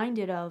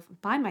reminded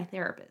of by my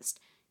therapist.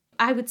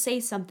 I would say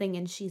something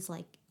and she's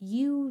like,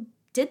 you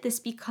did this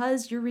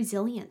because you're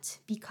resilient,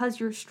 because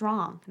you're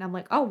strong. And I'm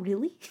like, oh,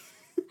 really?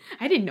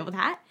 I didn't know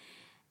that.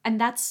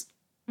 And that's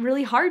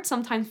really hard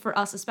sometimes for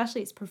us,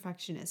 especially as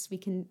perfectionists. We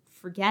can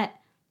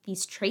forget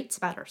these traits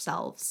about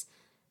ourselves.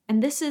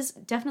 And this is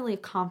definitely a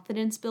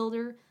confidence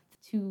builder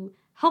to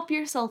help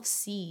yourself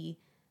see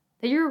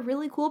that you're a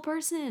really cool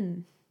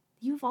person.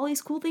 You have all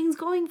these cool things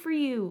going for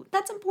you.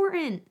 That's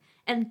important.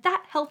 And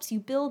that helps you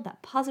build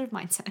that positive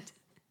mindset.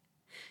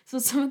 So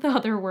some of the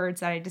other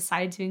words that I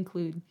decided to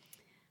include: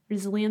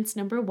 resilience,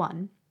 number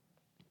 1,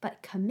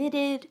 but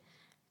committed,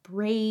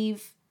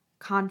 brave,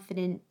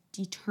 confident,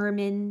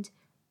 determined,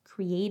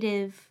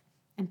 creative,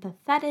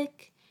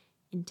 empathetic,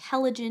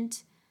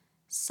 intelligent,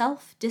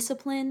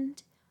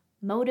 self-disciplined,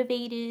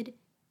 motivated,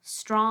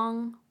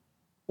 strong,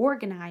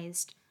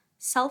 organized,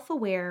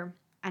 self-aware,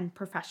 and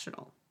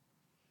professional.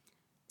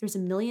 There's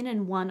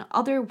 1,000,001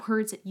 other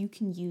words that you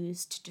can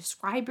use to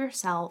describe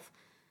yourself,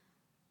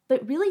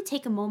 but really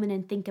take a moment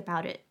and think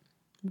about it.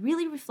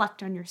 Really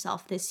reflect on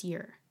yourself this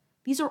year.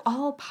 These are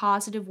all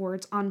positive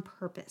words on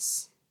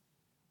purpose.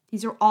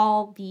 These are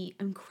all the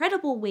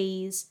incredible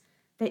ways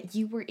that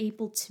you were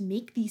able to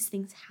make these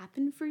things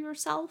happen for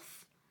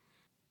yourself.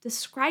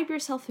 Describe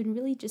yourself and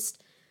really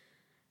just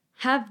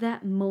have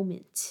that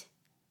moment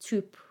to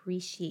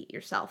appreciate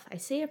yourself. I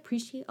say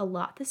appreciate a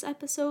lot this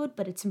episode,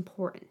 but it's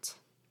important.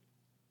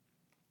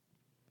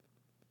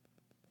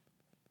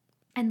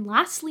 And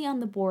lastly on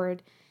the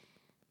board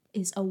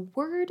is a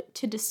word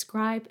to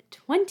describe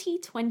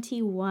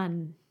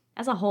 2021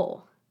 as a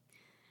whole.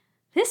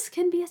 This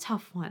can be a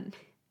tough one.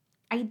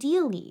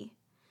 Ideally,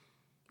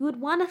 you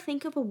would want to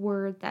think of a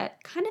word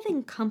that kind of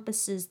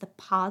encompasses the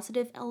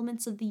positive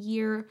elements of the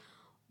year,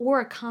 or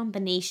a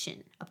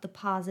combination of the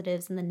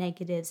positives and the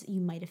negatives that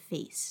you might have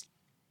faced.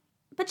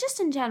 But just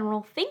in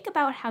general, think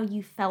about how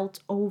you felt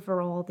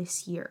overall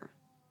this year.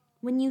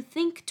 When you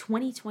think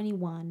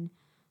 2021,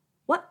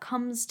 what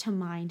comes to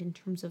mind in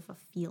terms of a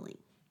feeling?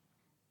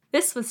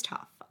 This was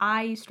tough.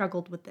 I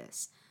struggled with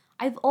this.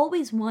 I've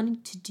always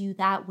wanted to do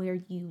that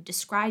where you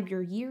describe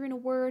your year in a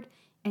word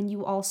and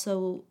you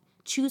also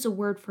choose a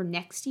word for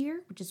next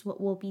year, which is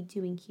what we'll be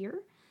doing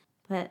here.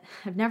 But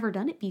I've never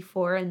done it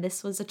before, and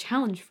this was a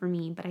challenge for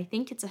me, but I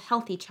think it's a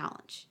healthy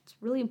challenge. It's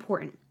really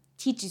important. It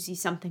teaches you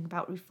something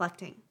about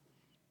reflecting.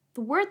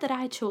 The word that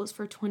I chose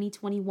for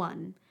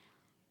 2021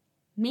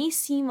 may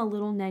seem a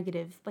little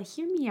negative, but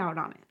hear me out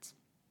on it.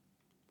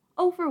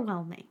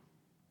 Overwhelming.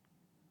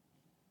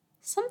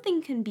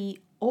 Something can be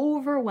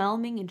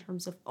overwhelming in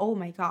terms of, oh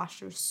my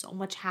gosh, there's so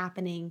much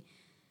happening,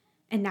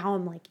 and now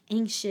I'm like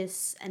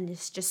anxious, and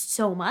it's just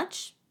so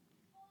much.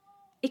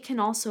 It can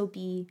also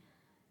be,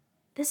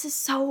 this is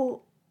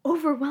so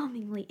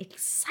overwhelmingly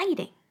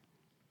exciting.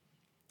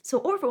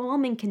 So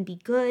overwhelming can be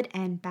good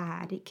and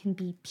bad. It can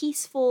be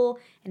peaceful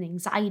and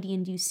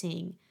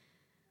anxiety-inducing.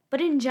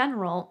 But in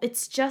general,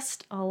 it's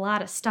just a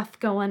lot of stuff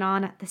going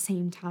on at the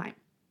same time.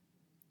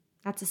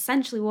 That's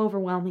essentially what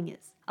overwhelming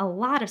is. A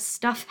lot of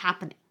stuff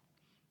happening.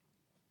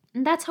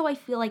 And that's how I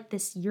feel like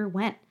this year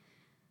went.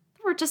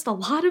 There were just a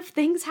lot of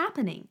things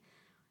happening.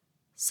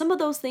 Some of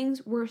those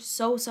things were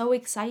so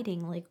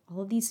exciting, like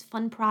all of these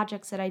fun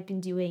projects that I've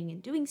been doing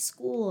and doing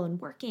school and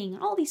working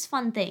and all these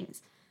fun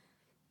things.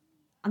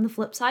 On the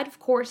flip side, of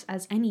course,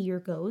 as any year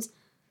goes,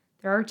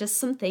 there are just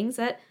some things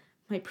that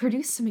might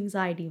produce some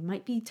anxiety,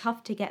 might be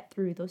tough to get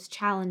through, those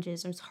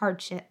challenges, those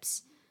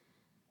hardships.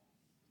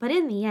 But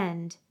in the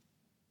end,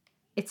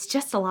 it's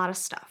just a lot of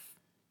stuff.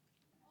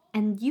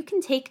 And you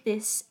can take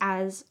this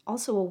as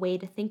also a way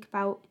to think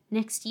about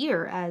next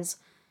year as,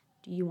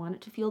 do you want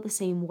it to feel the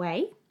same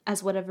way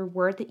as whatever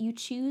word that you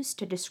choose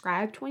to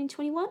describe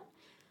 2021?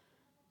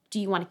 Do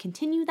you want to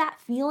continue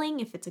that feeling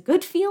if it's a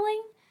good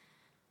feeling?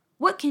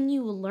 What can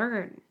you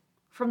learn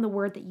from the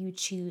word that you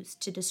choose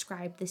to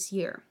describe this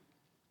year?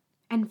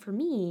 And for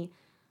me,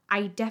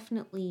 I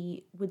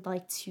definitely would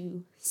like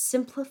to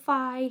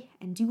simplify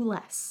and do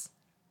less,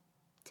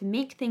 to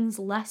make things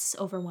less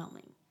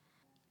overwhelming.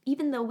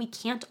 Even though we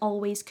can't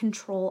always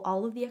control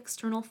all of the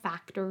external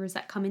factors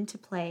that come into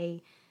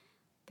play,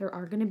 there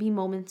are going to be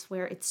moments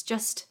where it's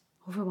just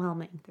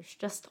overwhelming. There's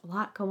just a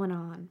lot going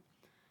on.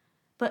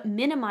 But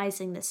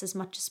minimizing this as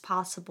much as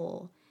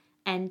possible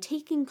and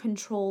taking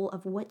control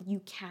of what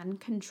you can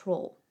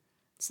control.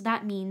 So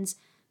that means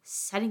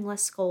setting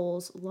less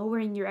goals,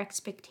 lowering your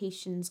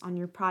expectations on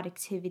your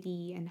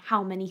productivity and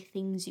how many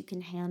things you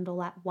can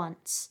handle at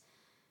once.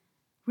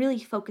 Really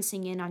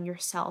focusing in on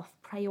yourself,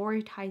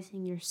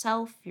 prioritizing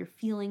yourself, your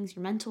feelings,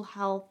 your mental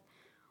health.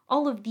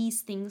 All of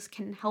these things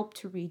can help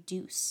to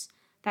reduce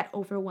that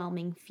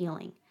overwhelming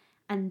feeling.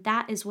 And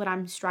that is what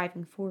I'm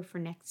striving for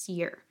next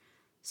year.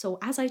 So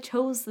as I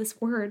chose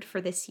this word for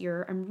this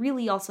year, I'm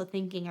really also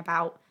thinking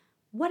about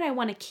what I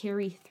want to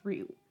carry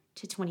through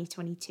to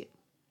 2022.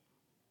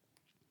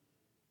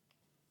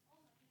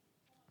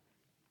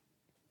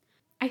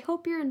 I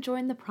hope you're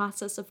enjoying the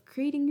process of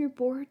creating your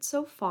board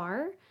so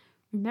far.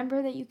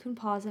 Remember that you can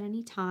pause at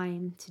any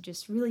time to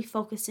just really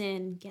focus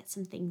in, get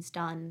some things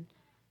done,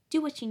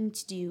 do what you need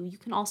to do. You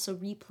can also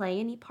replay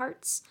any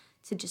parts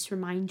to just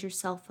remind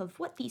yourself of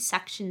what these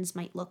sections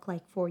might look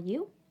like for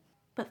you.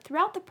 But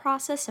throughout the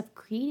process of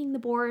creating the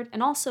board,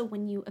 and also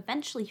when you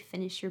eventually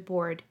finish your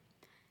board,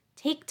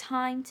 take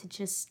time to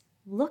just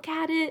look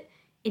at it,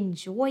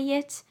 enjoy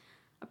it,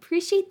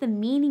 appreciate the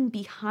meaning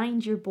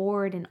behind your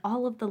board and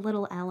all of the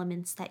little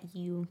elements that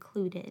you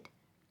included.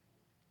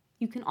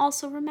 You can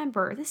also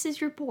remember, this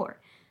is your board.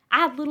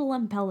 Add little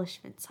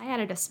embellishments. I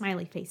added a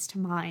smiley face to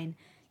mine.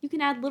 You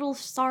can add little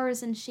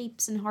stars and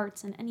shapes and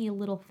hearts and any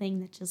little thing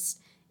that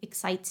just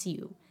excites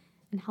you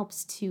and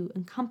helps to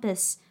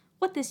encompass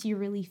what this year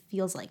really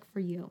feels like for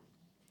you.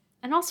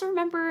 And also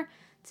remember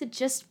to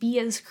just be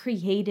as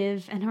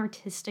creative and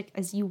artistic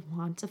as you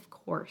want, of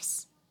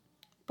course.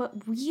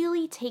 But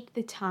really take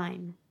the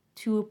time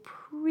to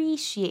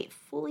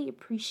fully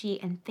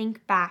appreciate, and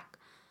think back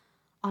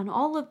on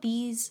all of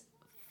these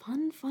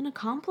fun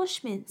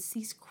accomplishments,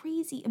 these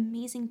crazy,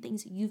 amazing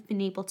things that you've been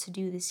able to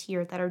do this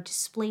year that are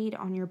displayed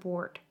on your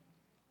board.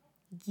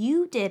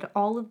 You did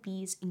all of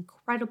these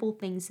incredible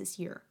things this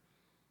year.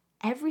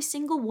 Every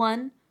single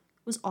one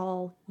was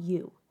all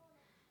you.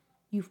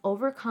 You've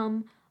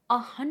overcome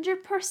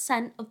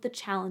 100% of the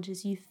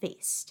challenges you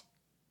faced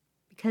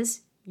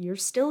because you're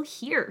still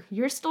here.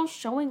 You're still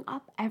showing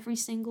up every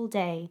single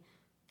day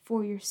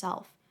for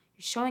yourself.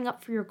 You're showing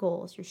up for your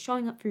goals. You're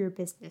showing up for your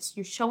business.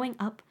 You're showing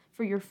up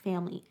for your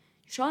family.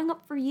 You're showing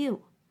up for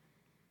you.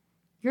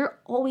 You're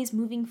always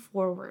moving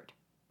forward,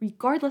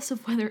 regardless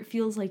of whether it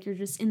feels like you're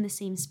just in the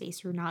same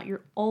space or not.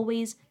 You're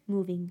always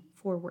moving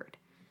forward.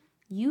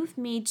 You've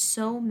made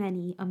so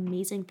many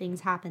amazing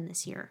things happen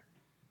this year.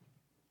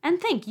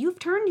 And think, you've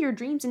turned your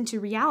dreams into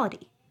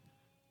reality.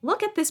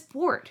 Look at this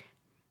board.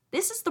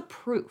 This is the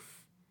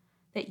proof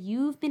that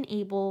you've been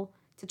able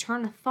to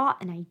turn a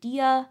thought, an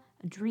idea,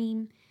 a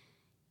dream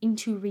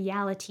into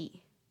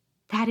reality.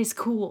 That is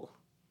cool.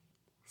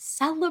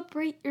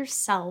 Celebrate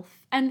yourself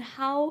and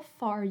how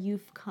far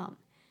you've come.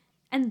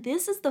 And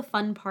this is the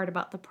fun part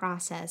about the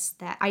process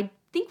that I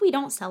think we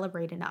don't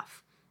celebrate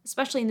enough,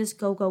 especially in this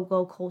go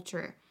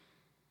culture.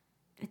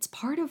 It's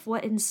part of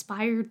what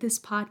inspired this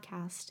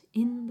podcast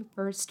in the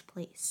first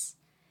place.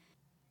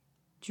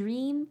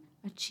 Dream,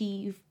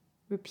 achieve,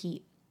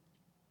 repeat.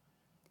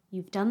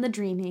 You've done the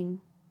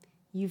dreaming,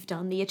 you've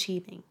done the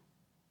achieving.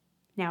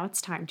 Now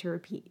it's time to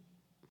repeat.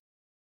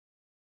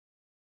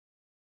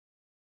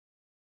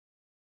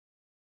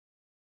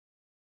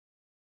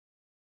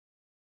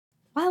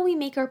 While we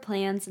make our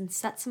plans and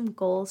set some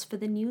goals for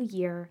the new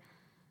year,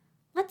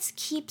 let's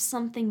keep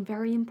something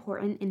very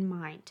important in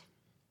mind.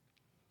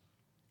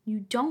 You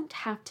don't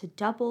have to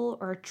double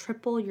or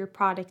triple your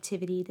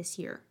productivity this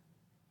year.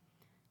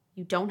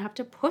 You don't have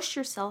to push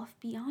yourself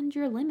beyond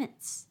your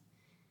limits.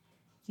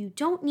 You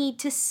don't need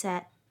to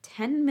set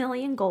 10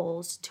 million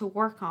goals to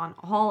work on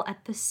all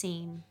at the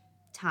same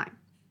time.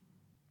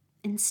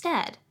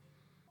 Instead,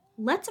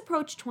 let's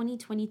approach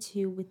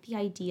 2022 with the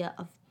idea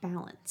of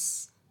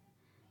balance.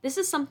 This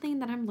is something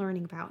that I'm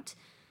learning about.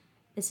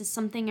 This is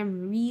something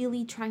I'm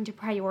really trying to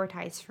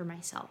prioritize for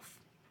myself.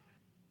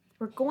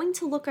 We're going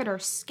to look at our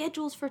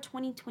schedules for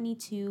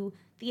 2022,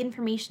 the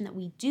information that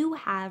we do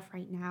have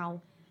right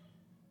now,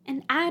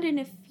 and add in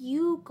a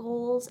few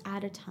goals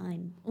at a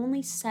time.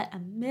 Only set a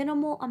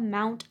minimal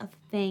amount of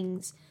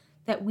things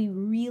that we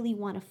really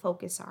want to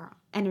focus our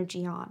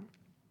energy on.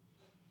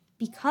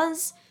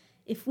 Because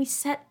if we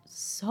set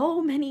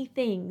so many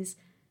things,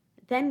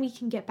 then we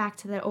can get back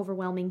to that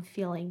overwhelming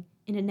feeling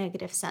in a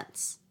negative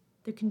sense.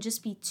 There can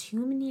just be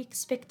too many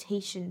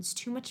expectations,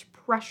 too much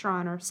pressure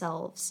on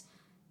ourselves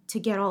to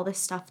get all this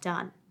stuff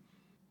done.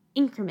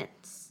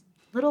 Increments,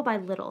 little by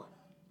little.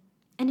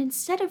 And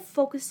instead of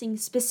focusing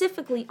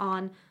specifically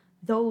on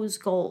those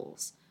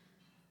goals,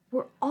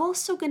 we're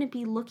also going to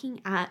be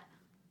looking at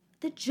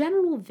the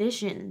general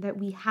vision that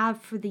we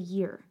have for the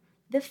year,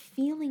 the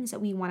feelings that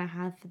we want to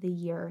have for the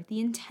year, the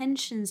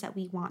intentions that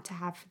we want to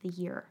have for the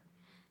year.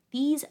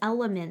 These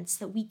elements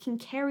that we can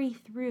carry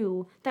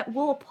through that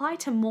will apply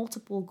to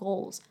multiple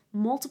goals,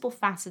 multiple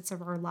facets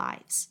of our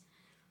lives.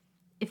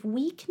 If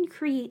we can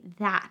create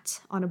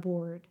that on a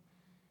board,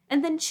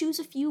 and then choose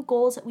a few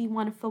goals that we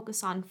want to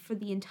focus on for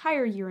the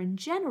entire year in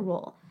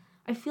general,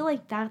 I feel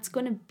like that's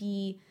going to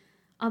be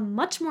a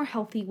much more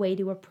healthy way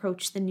to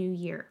approach the new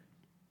year.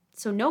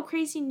 So no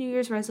crazy New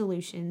Year's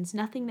resolutions,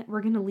 nothing that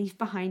we're going to leave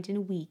behind in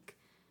a week.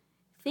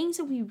 Things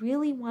that we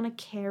really want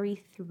to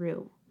carry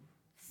through.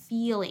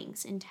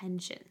 Feelings,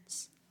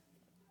 intentions.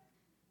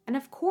 And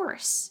of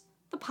course,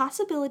 the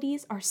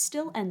possibilities are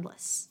still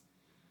endless.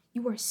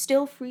 You are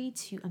still free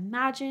to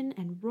imagine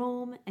and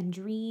roam and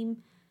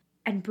dream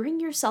and bring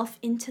yourself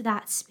into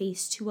that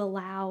space to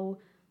allow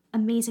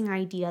amazing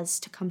ideas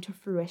to come to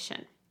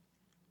fruition.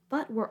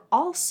 But we're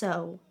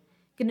also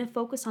going to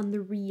focus on the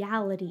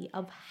reality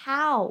of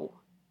how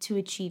to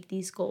achieve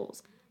these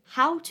goals,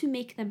 how to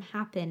make them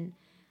happen,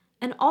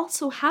 and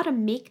also how to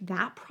make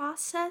that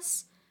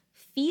process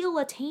feel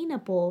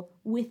attainable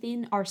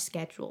within our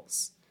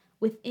schedules,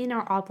 within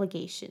our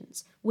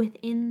obligations,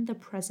 within the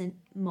present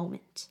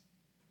moment.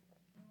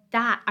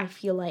 That, I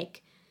feel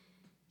like,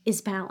 is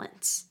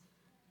balance.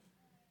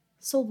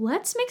 So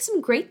let's make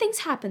some great things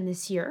happen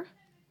this year.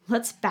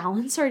 Let's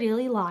balance our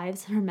daily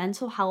lives and our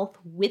mental health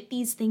with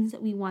these things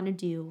that we want to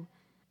do.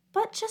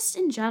 But just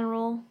in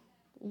general,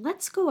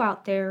 let's go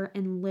out there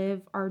and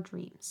live our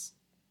dreams.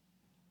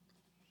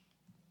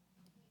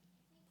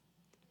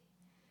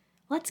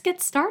 Let's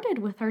get started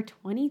with our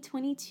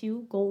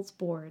 2022 goals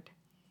board.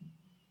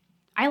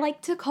 I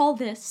like to call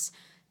this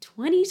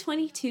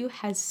 2022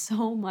 has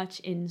so much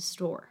in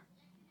store.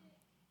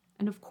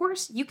 And of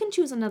course, you can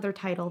choose another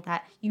title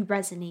that you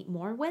resonate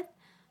more with,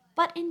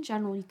 but in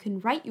general, you can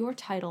write your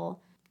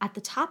title at the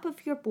top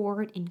of your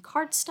board in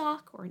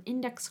cardstock or an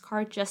index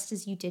card just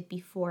as you did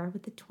before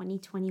with the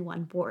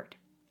 2021 board.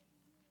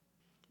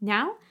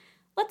 Now,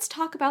 let's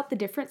talk about the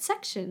different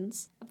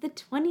sections of the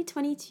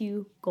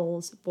 2022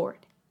 goals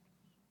board.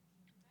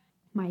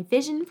 My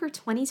vision for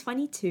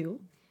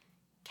 2022,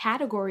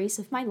 categories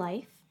of my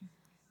life,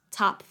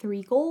 top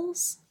 3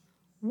 goals,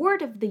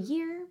 word of the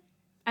year,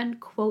 and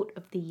quote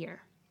of the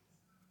year.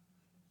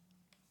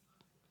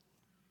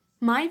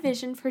 My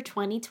vision for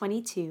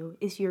 2022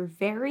 is your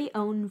very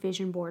own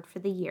vision board for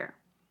the year.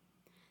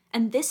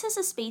 And this is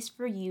a space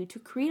for you to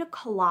create a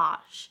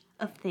collage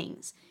of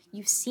things.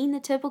 You've seen the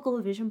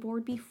typical vision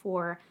board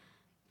before,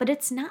 but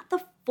it's not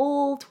the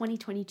full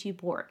 2022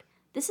 board.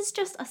 This is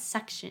just a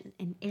section,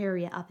 an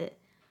area of it.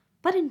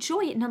 But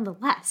enjoy it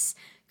nonetheless.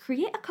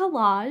 Create a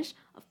collage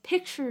of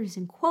pictures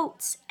and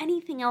quotes,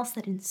 anything else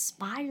that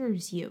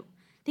inspires you.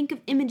 Think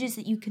of images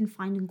that you can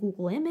find in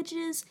Google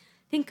Images.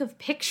 Think of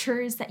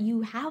pictures that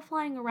you have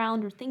flying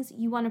around or things that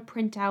you want to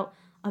print out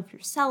of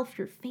yourself,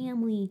 your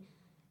family,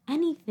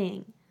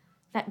 anything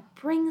that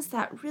brings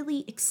that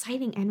really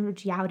exciting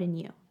energy out in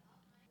you.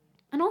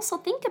 And also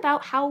think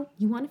about how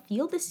you want to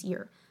feel this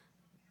year.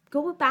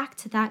 Go back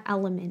to that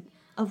element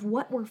of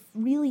what we're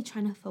really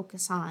trying to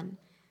focus on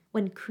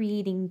when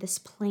creating this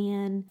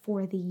plan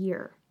for the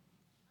year.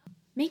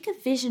 Make a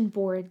vision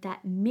board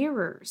that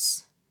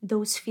mirrors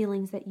those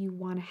feelings that you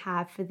want to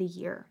have for the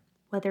year,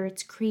 whether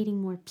it's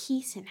creating more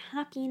peace and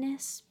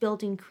happiness,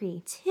 building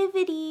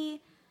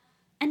creativity,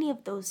 any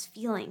of those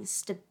feelings,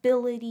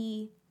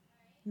 stability.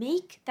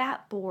 Make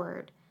that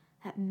board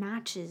that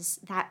matches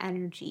that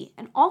energy,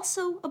 and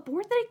also a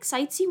board that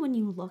excites you when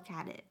you look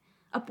at it,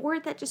 a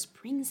board that just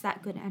brings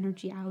that good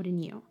energy out in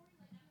you.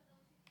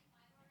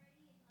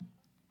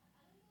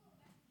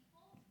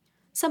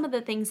 Some of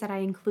the things that I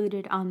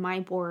included on my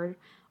board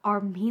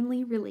are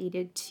mainly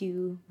related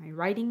to my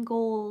writing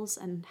goals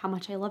and how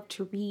much I love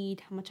to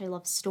read, how much I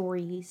love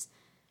stories.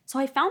 So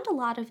I found a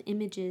lot of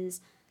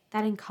images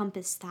that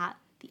encompass that.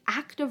 The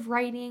act of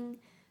writing,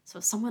 so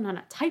someone on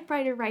a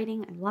typewriter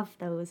writing, I love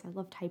those, I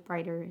love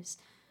typewriters.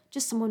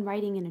 Just someone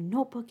writing in a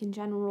notebook in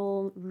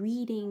general,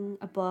 reading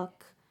a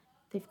book.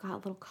 They've got a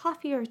little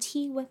coffee or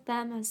tea with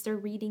them as they're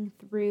reading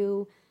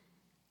through.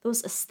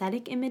 Those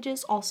aesthetic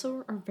images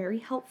also are very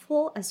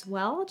helpful as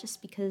well,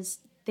 just because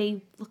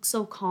they look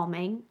so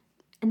calming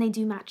and they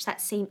do match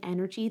that same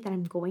energy that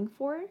I'm going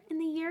for in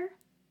the year.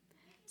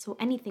 So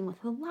anything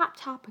with a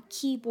laptop, a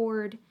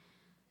keyboard,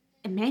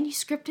 a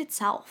manuscript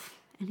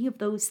itself, any of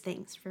those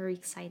things, very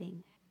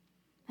exciting.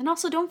 And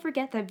also don't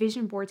forget that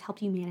vision boards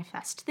help you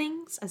manifest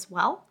things as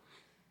well.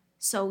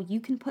 So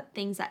you can put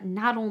things that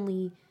not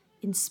only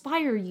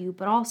inspire you,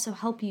 but also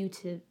help you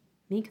to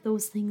make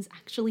those things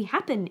actually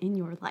happen in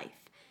your life.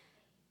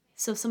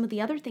 So some of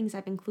the other things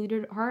I've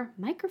included are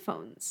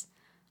microphones.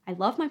 I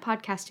love my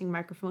podcasting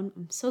microphone.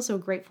 I'm so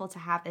grateful to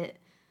have it.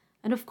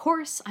 And of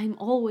course, I'm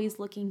always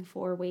looking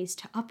for ways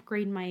to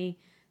upgrade my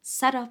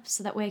setup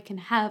so that way I can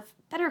have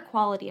better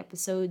quality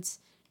episodes,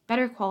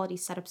 better quality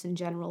setups in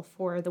general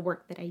for the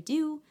work that I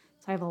do.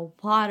 So I have a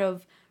lot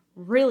of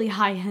really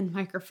high-end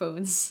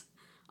microphones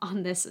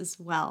on this as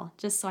well,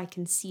 just so I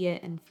can see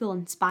it and feel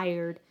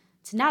inspired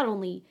to not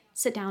only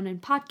sit down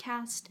and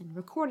podcast and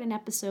record an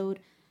episode,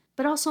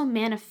 but also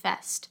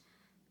manifest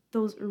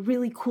those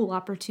really cool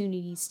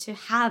opportunities to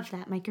have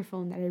that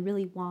microphone that I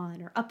really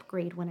want or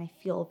upgrade when I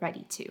feel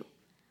ready to.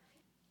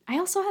 I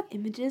also have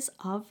images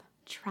of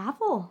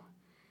travel.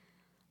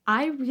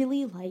 I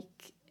really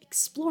like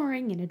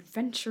exploring and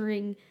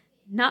adventuring,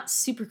 not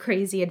super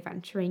crazy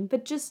adventuring,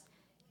 but just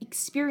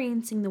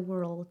experiencing the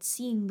world,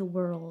 seeing the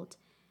world.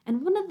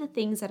 And one of the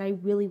things that I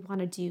really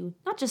want to do,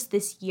 not just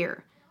this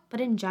year,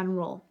 but in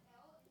general,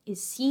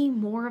 is see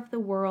more of the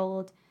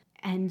world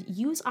and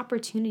use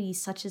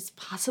opportunities such as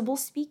possible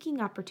speaking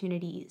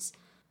opportunities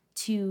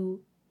to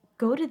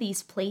go to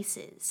these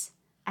places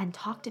and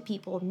talk to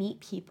people, meet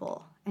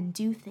people, and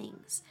do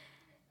things.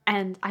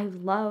 And I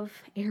love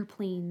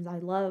airplanes, I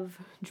love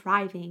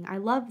driving, I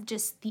love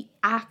just the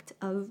act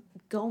of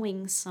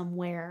going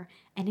somewhere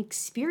and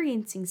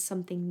experiencing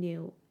something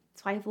new.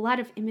 So I have a lot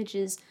of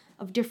images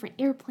of different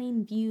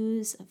airplane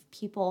views of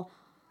people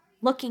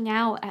looking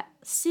out at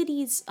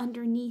cities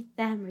underneath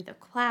them or the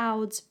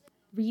clouds,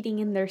 reading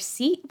in their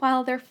seat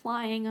while they're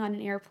flying on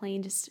an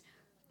airplane, just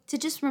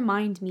to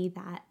remind me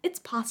that it's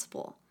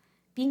possible.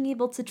 being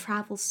able to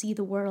travel, see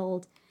the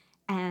world,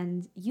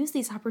 and use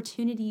these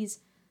opportunities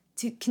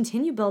to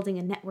continue building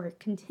a network,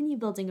 continue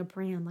building a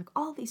brand, like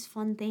all these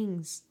fun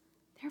things,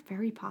 they're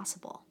very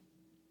possible.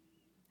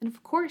 And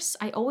of course,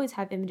 I always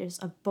have images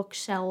of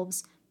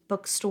bookshelves,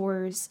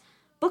 bookstores,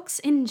 books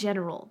in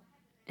general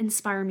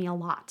inspire me a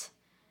lot.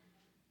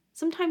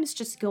 Sometimes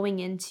just going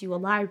into a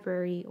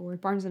library or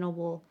Barnes &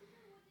 Noble,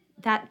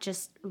 that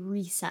just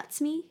resets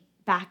me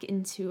back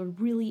into a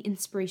really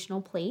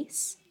inspirational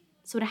place.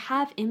 So to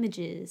have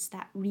images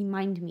that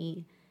remind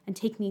me and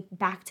take me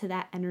back to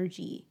that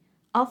energy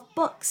of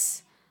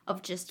books,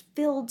 of just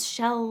filled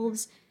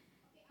shelves,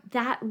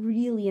 that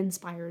really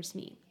inspires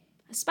me,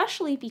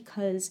 especially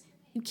because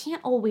you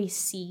can't always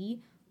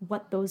see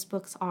what those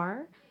books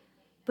are,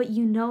 but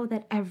you know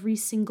that every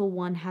single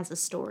one has a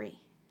story.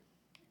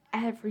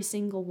 Every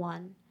single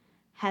one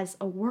has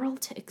a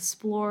world to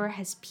explore,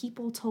 has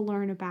people to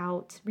learn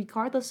about,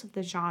 regardless of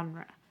the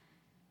genre.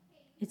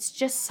 It's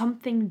just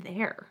something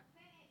there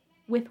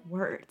with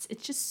words.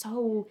 It's just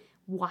so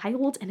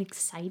wild and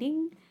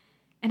exciting.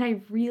 And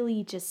I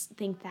really just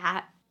think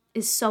that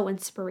is so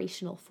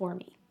inspirational for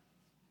me.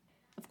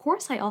 Of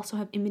course, I also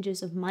have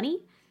images of money.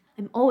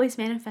 I'm always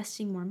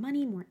manifesting more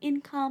money, more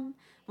income,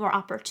 more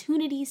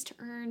opportunities to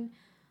earn.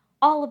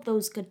 All of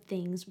those good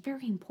things,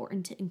 very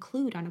important to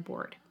include on a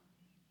board.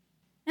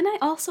 And I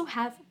also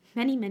have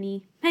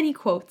many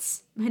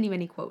quotes,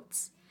 many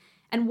quotes.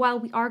 And while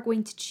we are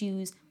going to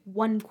choose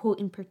one quote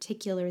in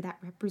particular that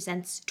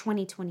represents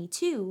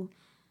 2022,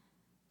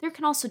 there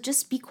can also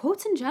just be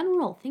quotes in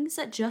general, things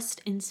that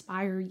just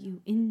inspire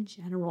you in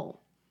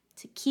general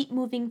to keep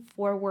moving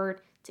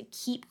forward, to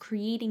keep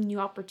creating new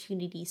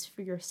opportunities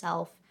for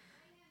yourself,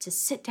 to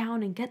sit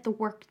down and get the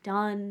work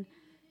done,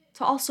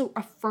 to also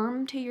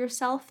affirm to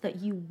yourself that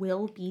you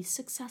will be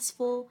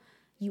successful,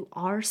 you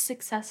are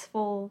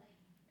successful,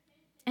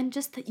 and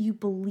just that you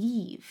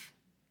believe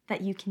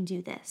that you can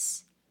do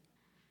this.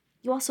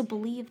 You also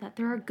believe that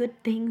there are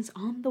good things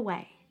on the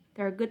way.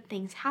 There are good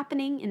things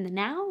happening in the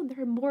now, and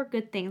there are more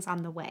good things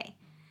on the way.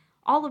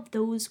 All of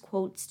those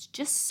quotes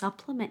just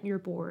supplement your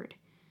board.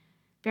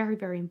 Very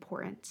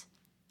important.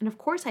 And of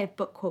course, I have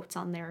book quotes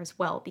on there as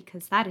well,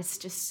 because that is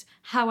just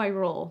how I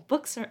roll.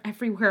 Books are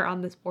everywhere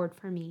on this board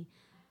for me.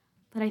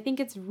 But I think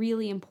it's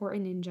really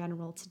important in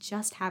general to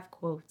just have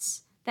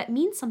quotes that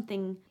mean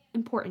something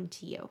important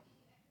to you.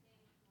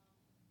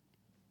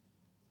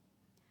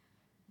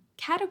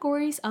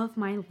 Categories of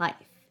my life.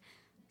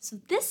 So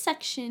this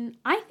section,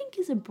 I think,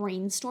 is a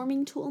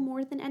brainstorming tool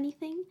more than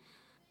anything.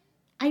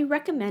 I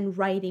recommend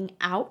writing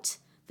out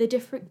the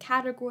different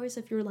categories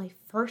of your life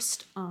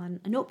first on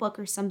a notebook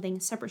or something,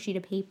 a separate sheet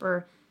of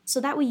paper, so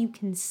that way you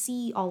can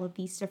see all of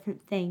these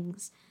different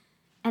things.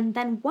 And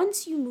then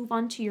once you move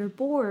on to your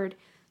board,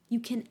 you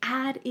can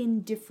add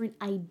in different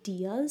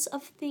ideas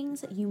of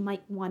things that you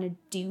might want to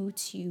do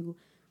to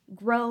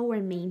grow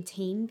and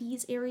maintain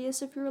these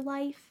areas of your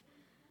life.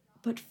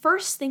 But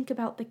first, think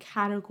about the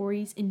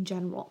categories in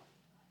general: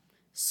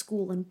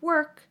 school and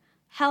work,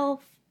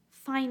 health,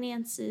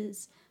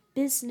 finances,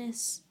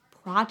 business,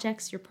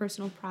 projects, your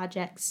personal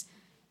projects,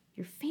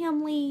 your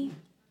family,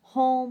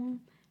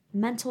 home,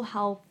 mental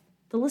health.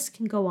 The list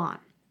can go on.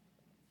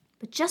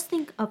 But just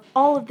think of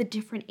all of the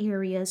different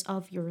areas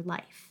of your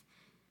life,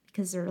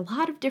 because there are a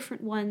lot of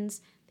different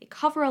ones. They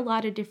cover a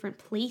lot of different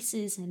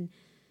places and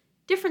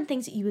different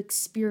things that you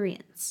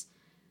experience.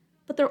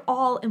 But they're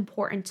all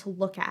important to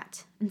look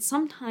at. And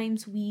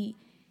sometimes we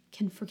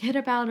can forget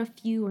about a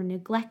few or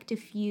neglect a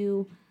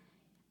few.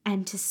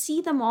 And to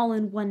see them all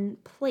in one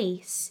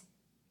place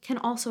can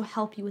also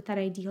help you with that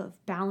idea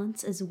of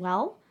balance as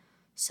well.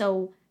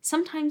 So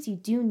sometimes you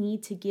do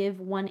need to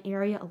give one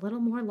area a little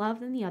more love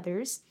than the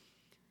others.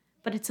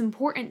 But it's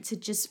important to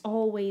just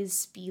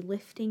always be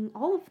lifting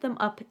all of them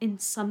up in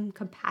some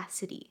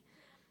capacity.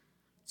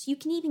 So you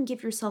can even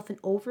give yourself an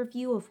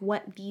overview of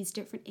what these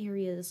different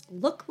areas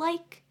look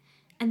like.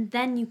 And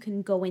then you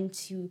can go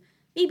into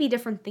maybe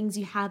different things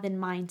you have in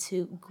mind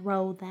to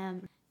grow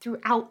them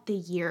throughout the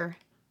year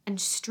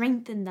and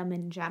strengthen them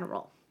in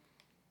general.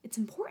 It's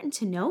important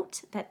to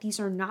note that these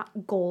are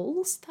not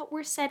goals that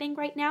we're setting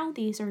right now.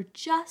 These are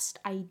just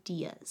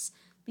ideas.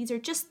 These are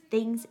just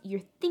things that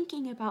you're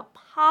thinking about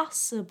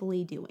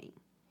possibly doing.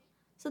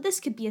 So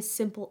this could be as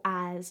simple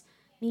as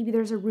maybe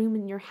there's a room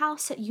in your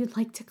house that you'd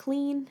like to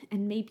clean,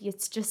 and maybe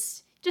it's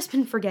just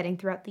been forgetting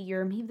throughout the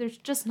year. Maybe there's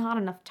just not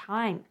enough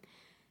time.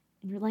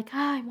 And you're like,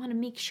 I want to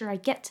make sure I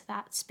get to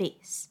that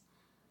space.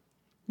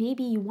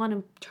 Maybe you want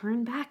to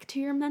turn back to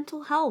your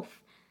mental health.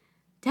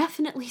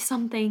 Definitely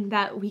something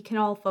that we can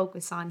all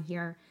focus on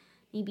here.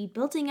 Maybe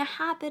building a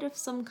habit of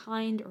some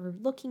kind, or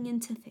looking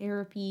into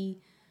therapy,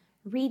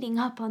 reading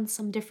up on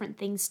some different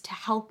things to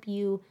help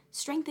you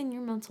strengthen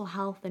your mental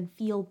health and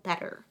feel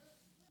better.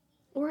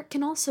 Or it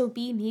can also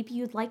be maybe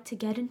you'd like to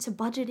get into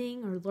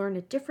budgeting or learn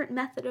a different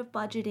method of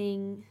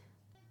budgeting.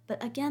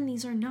 But again,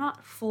 these are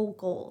not full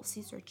goals.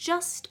 These are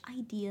just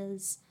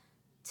ideas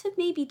to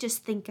maybe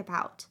just think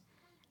about.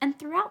 And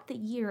throughout the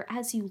year,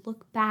 as you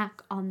look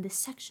back on this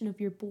section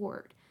of your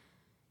board,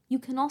 you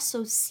can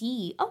also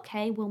see,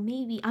 okay, well,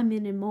 maybe I'm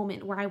in a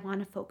moment where I want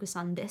to focus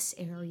on this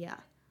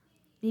area.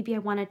 Maybe I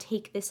want to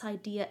take this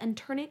idea and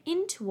turn it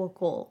into a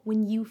goal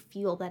when you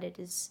feel that it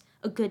is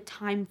a good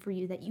time for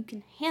you, that you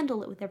can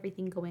handle it with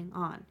everything going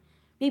on.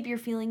 Maybe you're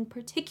feeling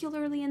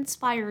particularly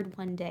inspired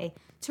one day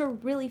to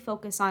really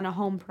focus on a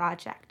home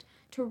project,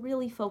 to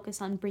really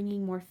focus on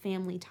bringing more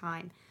family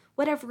time,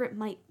 whatever it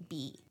might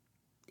be.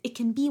 It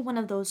can be one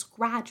of those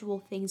gradual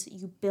things that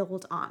you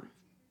build on.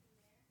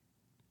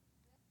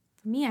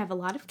 For me, I have a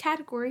lot of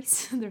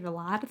categories. There's a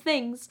lot of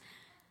things.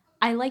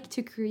 I like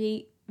to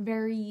create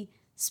very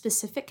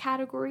specific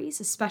categories,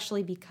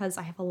 especially because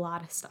I have a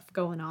lot of stuff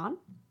going on.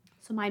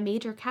 So my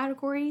major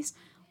categories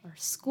are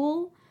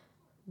school,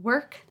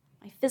 work,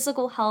 my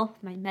physical health,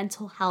 my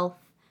mental health,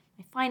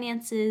 my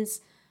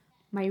finances,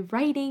 my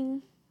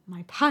writing,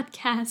 my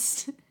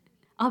podcast,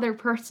 other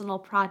personal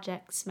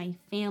projects, my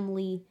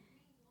family.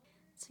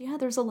 So yeah,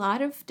 there's a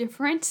lot of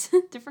different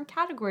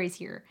categories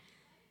here.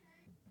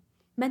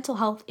 Mental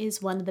health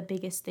is one of the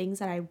biggest things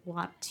that I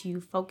want to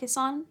focus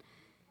on,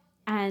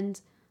 and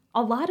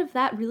a lot of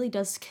that really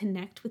does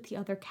connect with the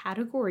other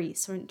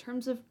categories. So in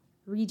terms of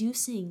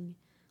reducing,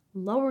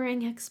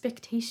 lowering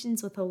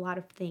expectations with a lot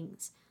of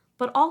things,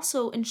 but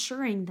also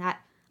ensuring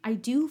that I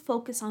do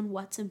focus on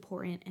what's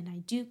important and I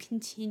do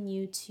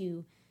continue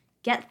to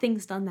get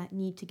things done that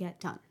need to get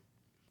done.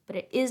 But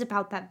it is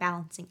about that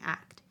balancing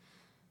act.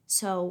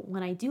 So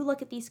when I do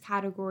look at these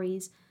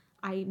categories,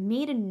 I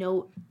made a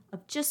note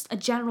of just a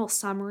general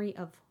summary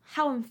of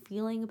how I'm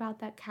feeling about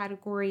that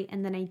category,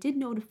 and then I did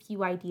note a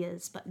few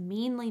ideas, but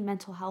mainly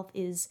mental health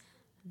is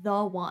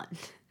the one.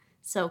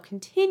 So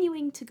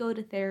continuing to go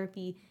to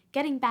therapy,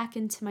 getting back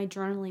into my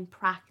journaling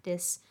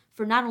practice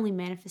for not only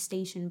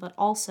manifestation, but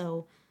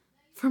also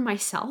for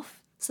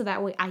myself, so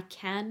that way I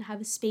can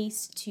have a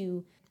space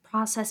to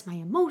process my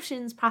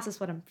emotions, process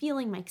what I'm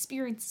feeling, my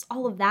experiences,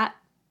 all of that.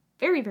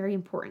 Very, very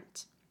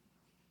important.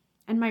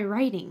 And my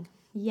writing,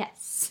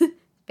 yes,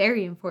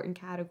 very important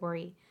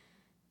category.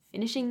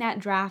 Finishing that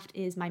draft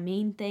is my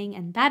main thing,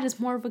 and that is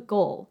more of a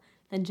goal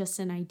than just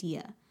an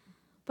idea.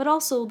 But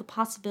also the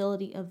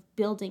possibility of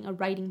building a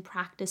writing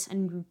practice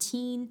and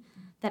routine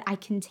that I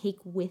can take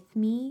with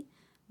me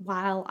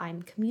while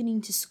I'm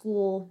commuting to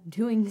school,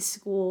 doing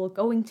school,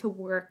 going to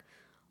work,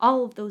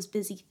 all of those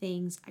busy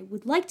things. I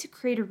would like to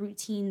create a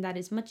routine that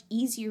is much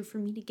easier for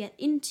me to get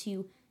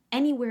into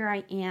anywhere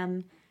I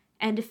am,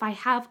 and if I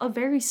have a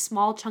very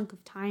small chunk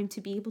of time, to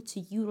be able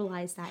to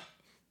utilize that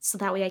so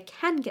that way I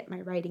can get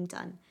my writing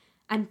done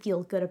and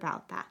feel good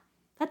about that.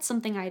 That's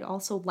something I'd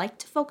also like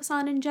to focus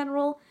on in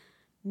general.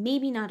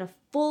 Maybe not a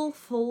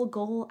full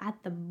goal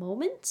at the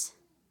moment,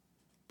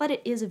 but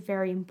it is a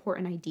very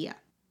important idea.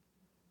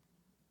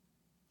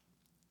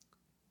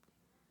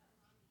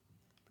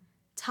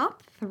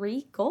 Top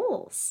 3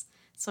 goals.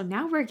 So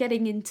now we're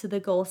getting into the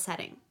goal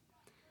setting.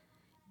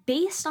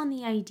 Based on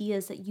the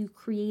ideas that you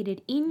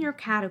created in your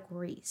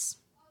categories,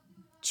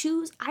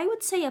 choose, I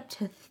would say, up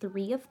to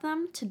 3 of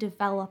them to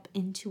develop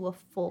into a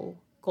full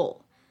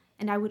goal.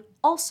 And I would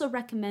also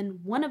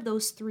recommend one of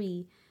those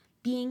 3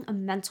 being a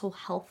mental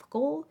health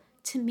goal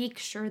to make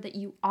sure that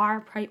you are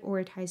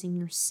prioritizing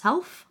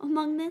yourself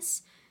among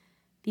this,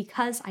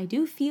 because I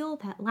do feel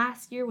that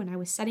last year when I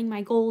was setting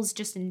my goals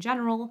just in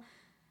general,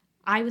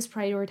 I was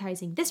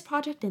prioritizing this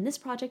project and this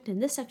project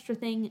and this extra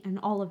thing and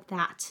all of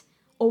that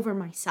over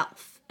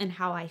myself and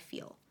how I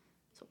feel.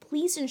 So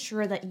please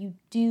ensure that you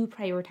do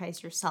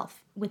prioritize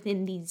yourself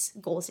within these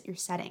goals that you're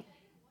setting.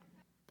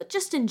 But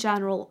just in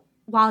general,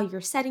 while you're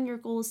setting your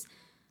goals,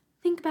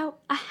 think about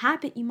a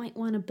habit you might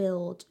want to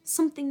build,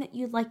 something that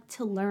you'd like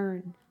to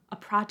learn, a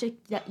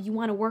project that you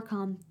want to work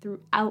on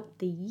throughout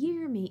the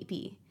year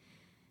maybe.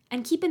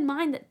 And keep in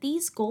mind that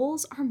these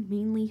goals are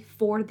mainly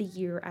for the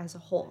year as a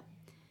whole.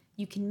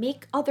 You can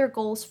make other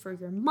goals for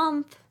your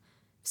month,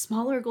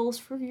 smaller goals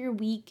for your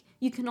week.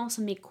 You can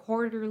also make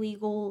quarterly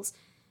goals.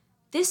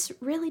 This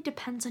really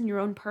depends on your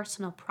own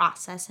personal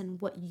process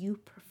and what you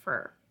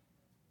prefer.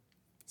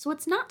 So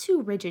it's not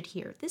too rigid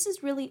here. This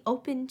is really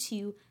open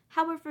to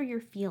however you're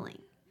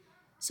feeling.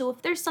 So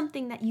if there's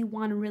something that you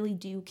want to really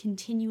do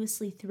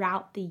continuously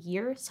throughout the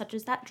year, such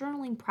as that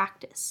journaling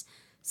practice,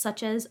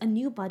 such as a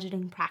new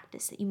budgeting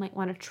practice that you might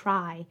want to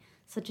try,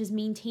 such as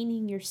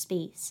maintaining your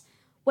space,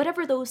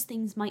 whatever those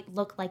things might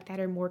look like that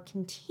are more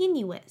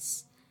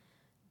continuous,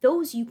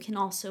 those you can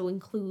also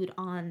include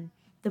on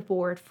the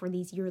board for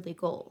these yearly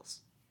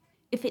goals.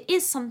 If it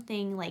is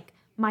something like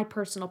my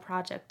personal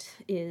project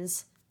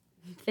is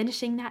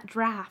finishing that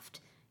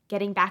draft,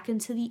 getting back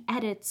into the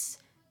edits,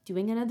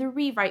 doing another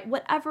rewrite,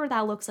 whatever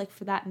that looks like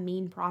for that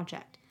main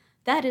project,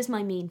 that is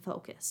my main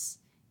focus.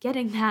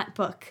 Getting that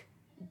book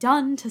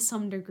done to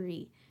some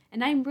degree.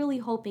 And I'm really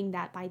hoping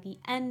that by the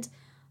end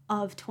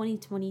of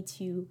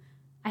 2022,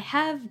 I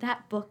have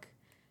that book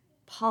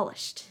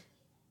polished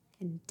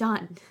and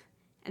done.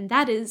 And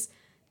that is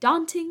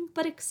daunting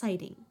but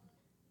exciting.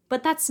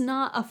 But that's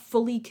not a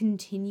fully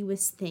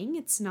continuous thing.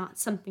 It's not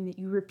something that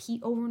you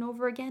repeat over and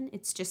over again.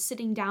 It's just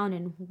sitting down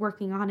and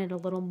working on it a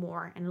little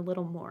more and a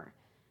little more.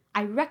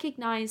 I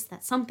recognize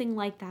that something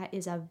like that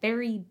is a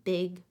very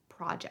big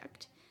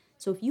project.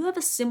 So if you have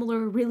a similar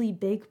really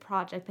big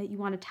project that you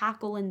want to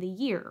tackle in the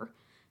year,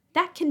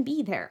 that can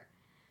be there.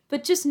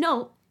 But just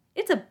note,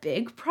 it's a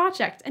big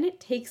project and it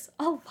takes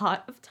a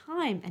lot of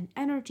time and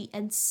energy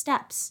and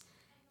steps.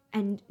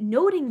 And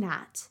noting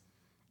that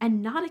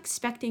and not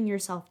expecting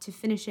yourself to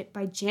finish it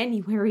by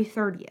January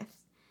 30th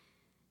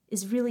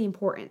is really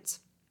important.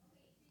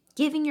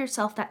 Giving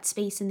yourself that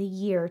space in the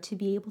year to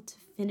be able to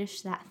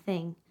finish that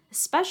thing,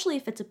 especially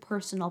if it's a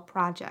personal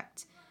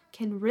project,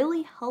 can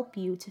really help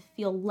you to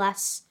feel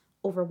less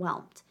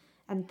overwhelmed.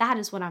 And that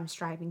is what I'm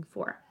striving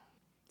for.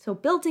 So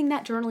building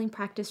that journaling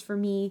practice for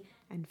me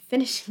and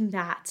finishing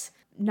that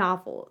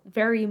novel,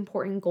 very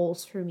important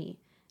goals for me.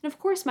 And of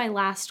course, my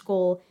last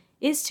goal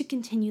is to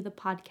continue the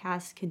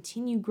podcast,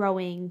 continue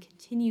growing,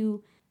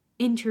 continue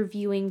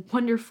interviewing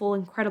wonderful,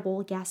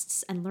 incredible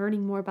guests and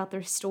learning more about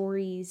their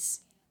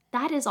stories.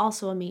 That is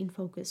also a main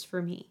focus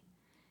for me.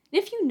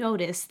 And if you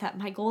notice that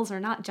my goals are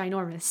not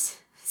ginormous,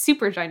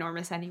 super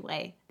ginormous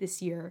anyway,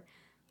 this year,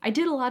 I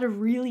did a lot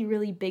of really,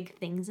 really big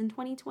things in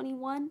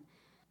 2021,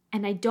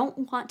 and I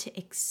don't want to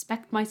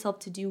expect myself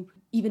to do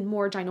even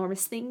more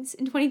ginormous things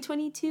in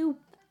 2022,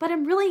 but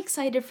I'm really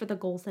excited for the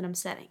goals that I'm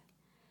setting.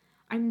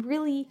 I'm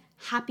really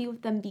happy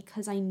with them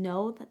because I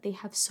know that they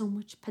have so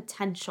much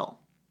potential.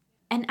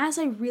 And as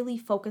I really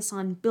focus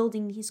on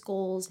building these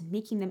goals and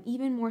making them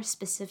even more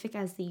specific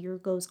as the year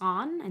goes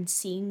on and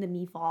seeing them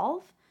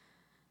evolve,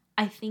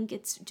 I think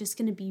it's just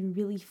going to be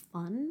really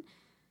fun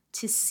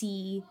to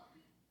see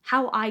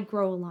how I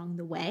grow along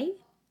the way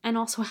and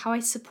also how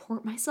I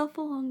support myself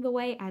along the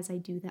way as I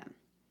do them.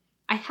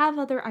 I have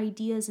other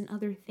ideas and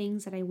other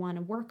things that I want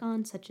to work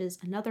on, such as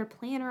another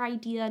planner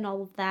idea and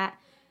all of that.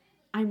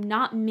 I'm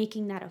not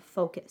making that a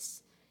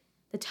focus.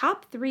 The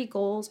top 3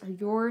 goals are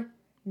your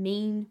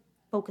main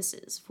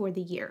focuses for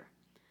the year.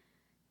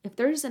 If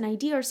there's an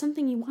idea or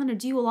something you want to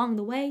do along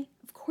the way,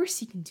 of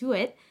course you can do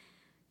it.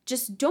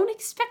 Just don't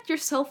expect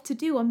yourself to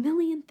do a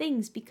million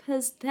things,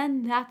 because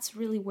then that's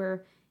really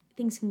where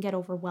things can get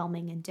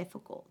overwhelming and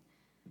difficult.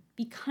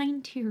 Be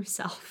kind to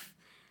yourself.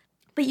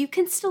 But you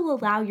can still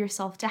allow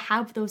yourself to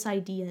have those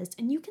ideas,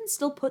 and you can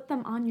still put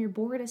them on your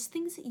board as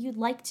things that you'd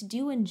like to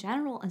do in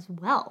general as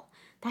well.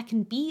 That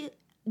can be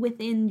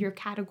within your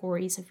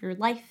categories of your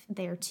life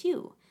there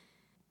too.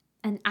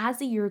 And as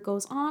the year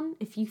goes on,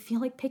 if you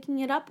feel like picking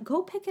it up,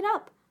 go pick it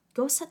up.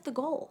 Go set the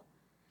goal.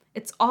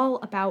 It's all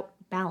about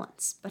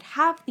balance, but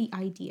have the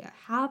idea,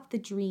 have the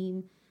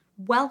dream,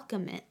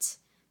 welcome it,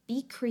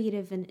 be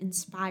creative and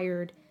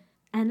inspired,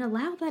 and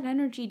allow that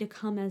energy to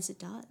come as it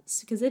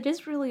does, because it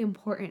is really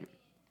important.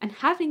 And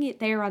having it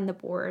there on the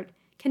board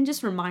can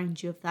just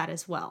remind you of that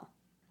as well.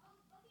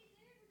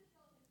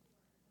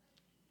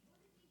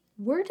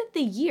 Word of the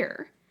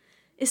year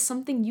is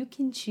something you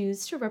can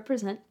choose to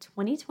represent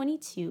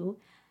 2022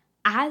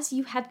 as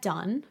you have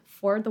done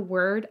for the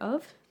word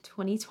of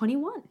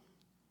 2021.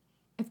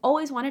 I've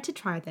always wanted to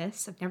try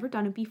this. I've never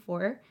done it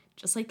before,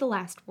 just like the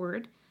last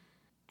word.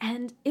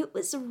 And it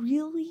was a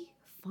really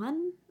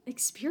fun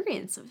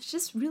experience. It was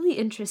just really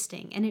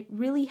interesting. And it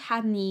really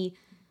had me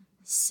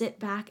sit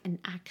back and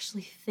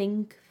actually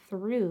think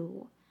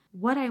through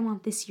what I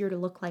want this year to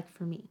look like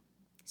for me.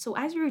 So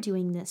as you're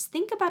doing this,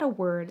 think about a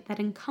word that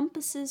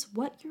encompasses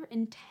what your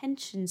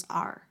intentions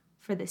are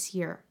for this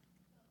year.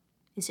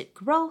 Is it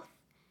growth?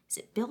 Is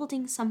it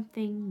building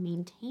something,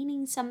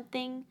 maintaining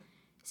something?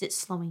 Is it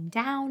slowing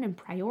down and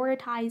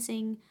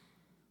prioritizing?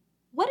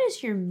 What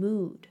is your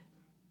mood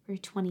for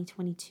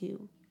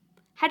 2022?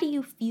 How do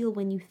you feel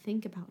when you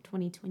think about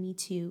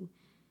 2022?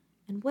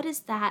 And what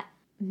does that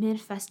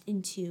manifest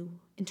into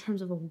in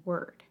terms of a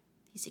word?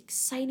 These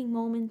exciting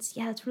moments.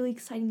 Yeah, it's really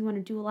exciting. You want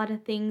to do a lot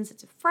of things.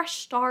 It's a fresh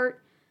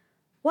start.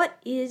 What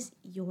is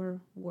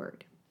your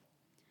word?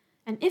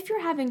 And if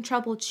you're having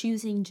trouble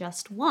choosing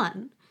just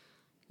one,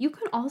 you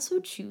can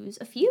also choose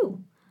a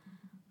few.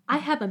 I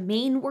have a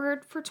main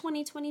word for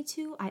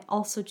 2022. I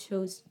also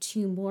chose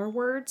 2 more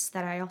words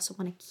that I also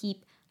want to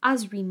keep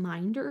as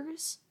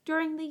reminders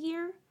during the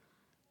year.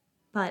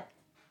 But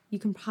you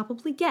can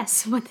probably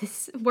guess what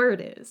this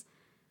word is.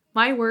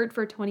 My word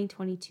for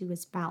 2022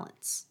 is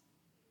balance.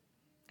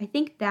 I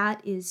think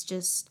that is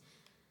just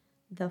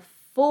the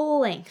full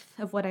length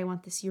of what I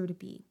want this year to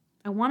be.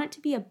 I want it to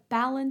be a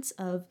balance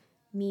of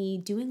me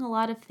doing a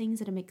lot of things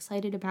that I'm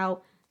excited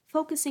about,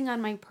 focusing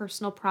on my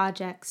personal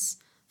projects,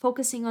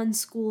 focusing on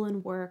school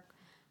and work,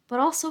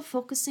 but also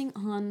focusing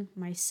on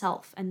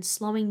myself and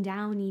slowing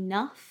down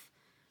enough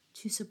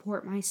to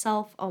support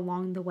myself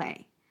along the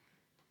way.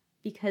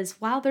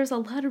 Because while there's a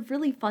lot of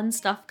really fun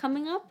stuff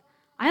coming up,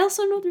 I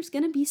also know there's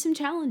going to be some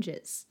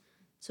challenges.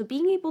 So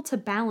being able to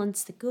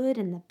balance the good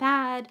and the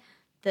bad,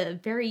 the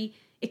very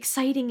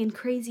exciting and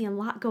crazy and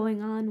a lot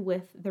going on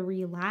with the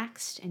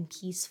relaxed and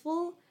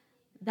peaceful,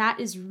 that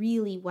is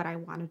really what I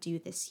want to do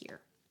this year.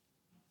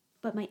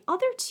 But my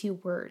other 2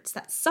 words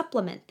that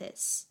supplement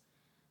this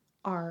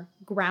are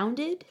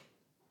grounded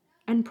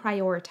and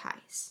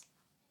prioritize.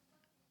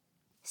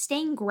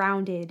 Staying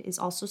grounded is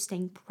also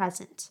staying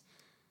present.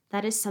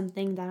 That is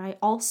something that I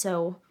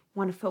also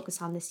want to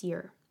focus on this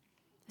year.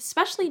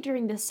 Especially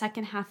during the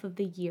second half of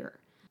the year.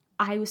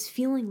 I was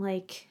feeling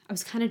like I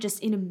was kind of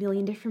just in a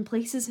million different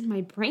places in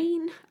my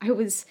brain. I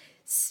was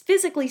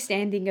physically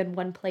standing in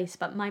one place,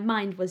 but my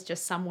mind was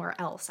just somewhere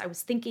else. I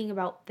was thinking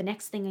about the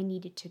next thing I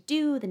needed to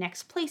do, the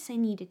next place I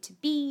needed to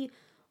be,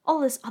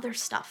 all this other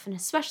stuff, and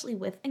especially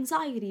with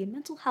anxiety and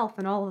mental health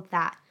and all of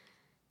that.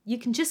 You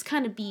can just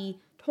kind of be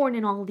torn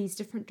in all these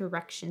different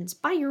directions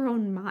by your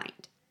own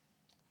mind.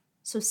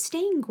 So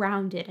staying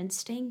grounded and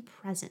staying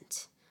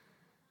present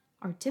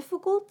are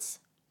difficult,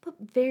 but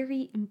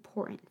very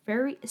important,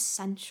 very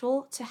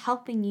essential to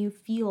helping you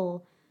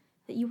feel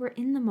that you are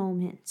in the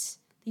moment,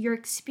 that you're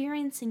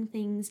experiencing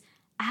things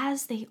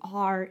as they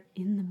are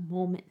in the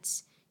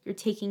moment. You're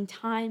taking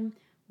time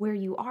where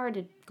you are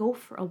to go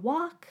for a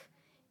walk,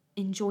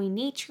 enjoy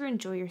nature,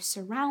 enjoy your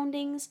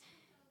surroundings,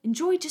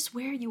 enjoy just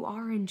where you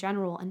are in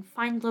general, and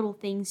find little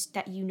things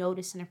that you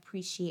notice and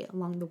appreciate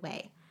along the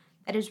way.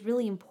 That is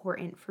really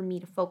important for me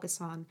to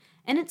focus on.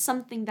 And it's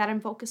something that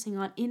I'm focusing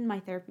on in my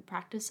therapy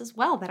practice as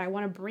well, that I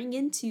want to bring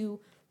into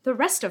the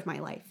rest of my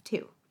life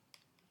too.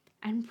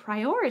 And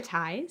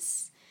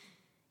prioritize.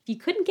 If you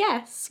couldn't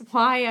guess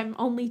why I'm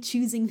only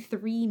choosing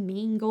 3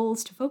 main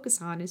goals to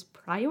focus on is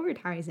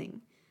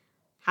prioritizing.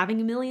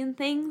 Having a million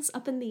things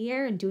up in the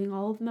air and doing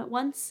all of them at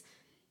once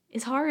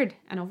is hard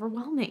and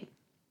overwhelming.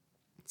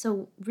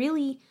 So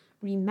really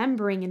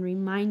remembering and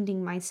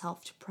reminding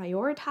myself to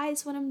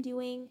prioritize what I'm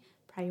doing,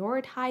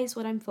 prioritize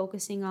what I'm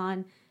focusing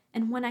on,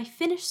 and when I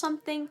finish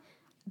something,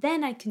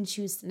 then I can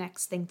choose the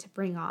next thing to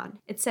bring on,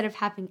 instead of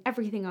having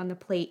everything on the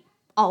plate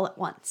all at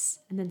once,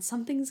 and then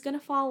something's gonna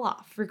fall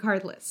off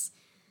regardless.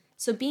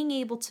 So being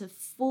able to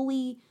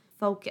fully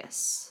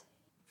focus,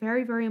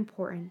 very, very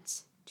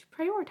important to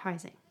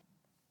prioritizing.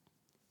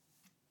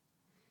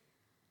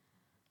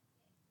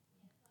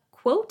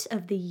 Quote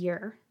of the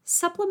year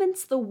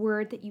supplements the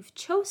word that you've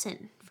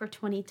chosen for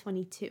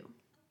 2022.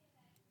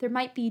 There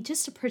might be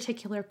just a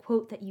particular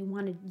quote that you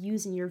want to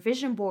use in your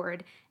vision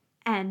board,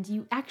 and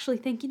you actually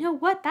think, you know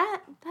what,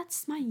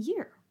 that's my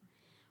year.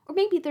 Or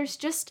maybe there's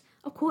just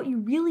a quote you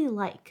really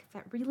like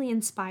that really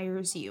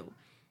inspires you,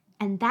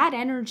 and that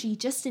energy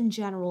just in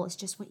general is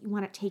just what you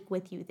want to take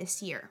with you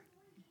this year.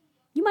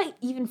 You might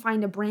even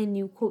find a brand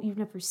new quote you've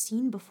never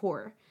seen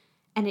before,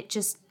 and it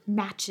just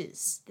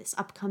matches this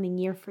upcoming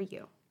year for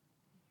you.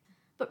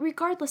 But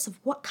regardless of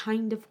what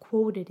kind of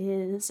quote it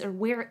is, or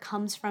where it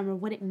comes from, or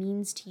what it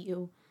means to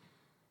you,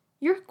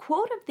 your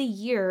quote of the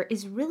year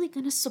is really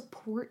going to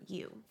support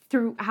you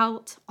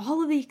throughout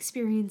all of the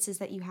experiences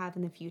that you have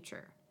in the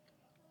future.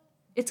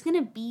 It's going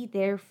to be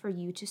there for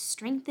you to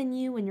strengthen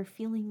you when you're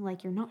feeling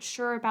like you're not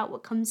sure about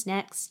what comes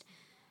next.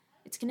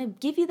 It's going to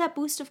give you that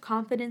boost of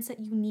confidence that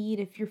you need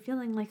if you're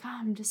feeling like,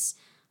 I'm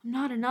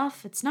not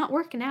enough, it's not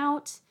working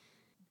out.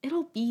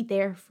 It'll be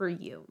there for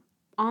you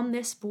on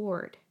this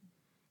board.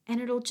 And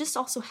it'll just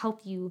also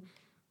help you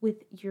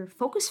with your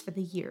focus for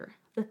the year,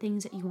 the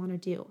things that you want to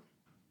do.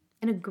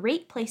 And a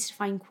great place to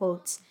find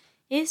quotes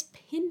is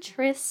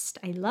Pinterest.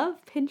 I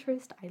love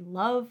Pinterest. I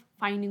love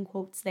finding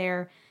quotes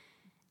there.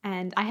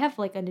 And I have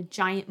like a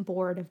giant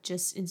board of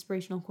just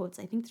inspirational quotes.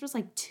 I think there's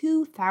like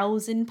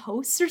 2,000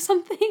 posts or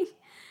something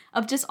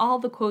of just all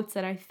the quotes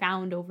that I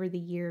found over the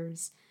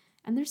years.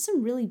 And there's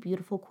some really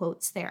beautiful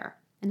quotes there.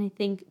 And I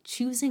think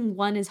choosing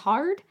one is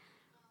hard,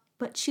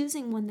 but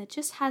choosing one that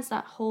just has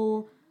that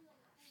whole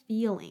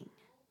feeling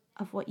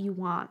of what you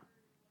want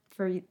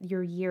for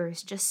your year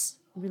is just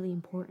really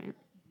important.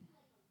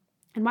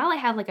 And while I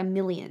have like a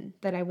million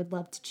that I would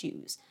love to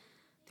choose,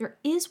 there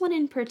is one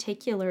in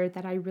particular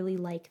that I really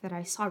like that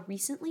I saw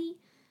recently,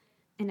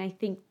 and I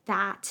think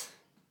that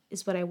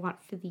is what I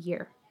want for the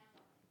year.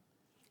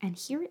 And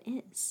here it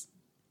is.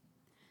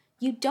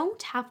 You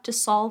don't have to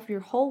solve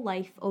your whole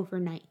life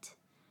overnight,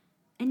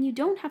 and you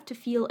don't have to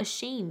feel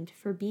ashamed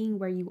for being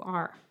where you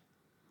are.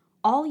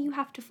 All you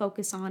have to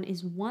focus on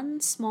is one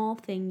small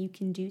thing you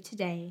can do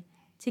today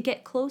to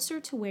get closer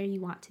to where you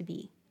want to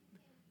be.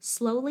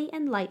 Slowly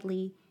and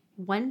lightly,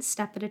 one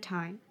step at a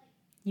time,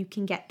 you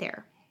can get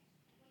there.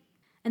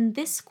 And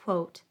this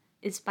quote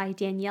is by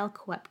Danielle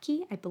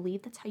Koepke, I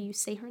believe that's how you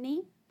say her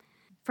name,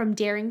 from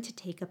Daring to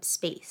Take Up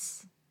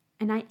Space.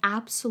 And I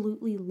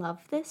absolutely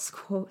love this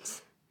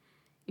quote.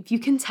 If you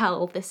can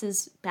tell, this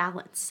is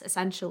balance,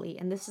 essentially,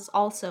 and this is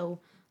also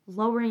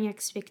lowering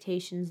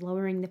expectations,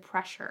 lowering the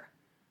pressure.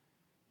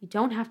 You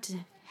don't have to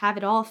have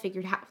it all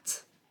figured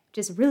out, which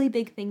is a really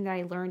big thing that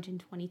I learned in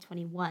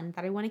 2021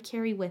 that I want to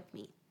carry with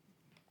me.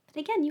 But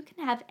again, you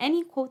can have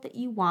any quote that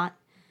you want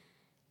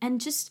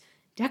and just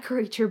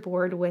decorate your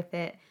board with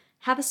it.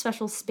 Have a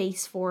special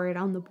space for it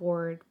on the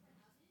board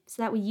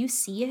so that way you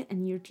see it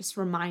and you're just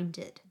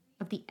reminded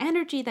of the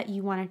energy that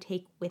you want to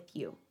take with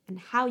you and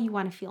how you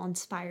want to feel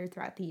inspired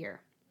throughout the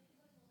year.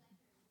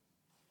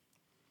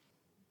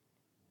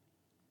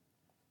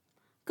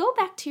 Go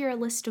back to your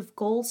list of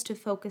goals to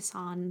focus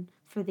on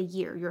for the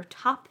year, your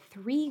top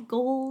 3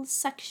 goals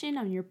section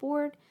on your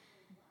board,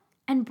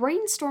 and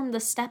brainstorm the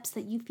steps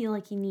that you feel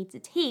like you need to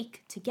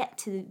take to get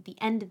to the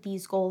end of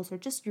these goals or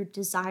just your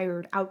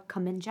desired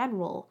outcome in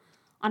general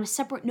on a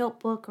separate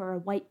notebook or a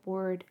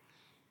whiteboard.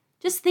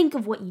 Just think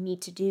of what you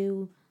need to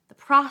do, the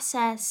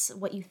process,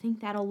 what you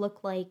think that'll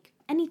look like,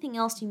 anything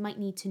else you might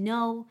need to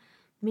know,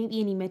 maybe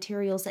any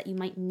materials that you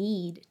might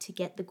need to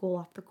get the goal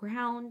off the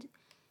ground,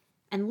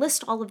 and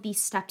list all of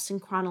these steps in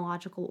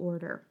chronological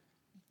order.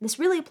 This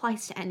really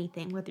applies to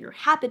anything, whether you're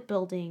habit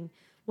building,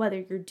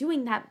 whether you're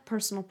doing that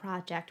personal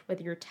project,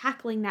 whether you're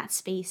tackling that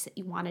space that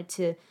you wanted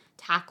to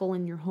tackle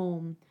in your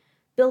home,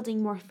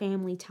 building more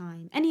family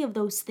time, any of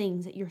those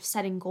things that you're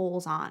setting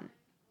goals on.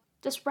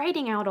 Just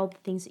writing out all the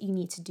things that you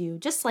need to do,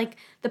 just like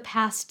the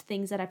past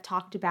things that I've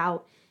talked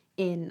about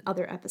in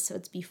other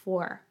episodes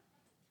before.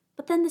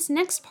 But then this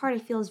next part I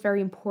feel is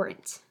very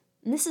important,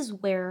 and this is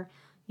where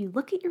you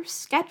look at your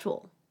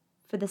schedule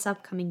for this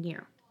upcoming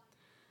year.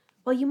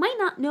 While you might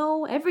not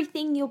know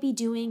everything you'll be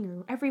doing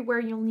or everywhere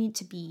you'll need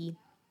to be,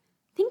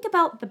 think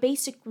about the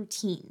basic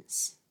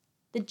routines,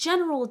 the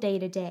general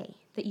day-to-day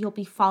that you'll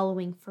be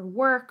following for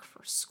work,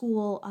 for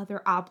school,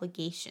 other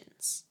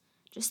obligations.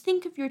 Just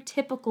think of your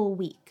typical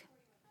week.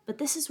 But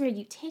this is where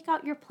you take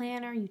out your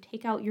planner, you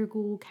take out your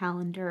Google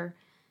Calendar,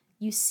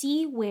 you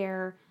see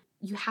where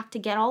you have to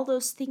get all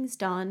those things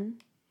done.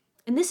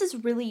 And this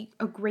is really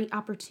a great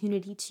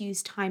opportunity to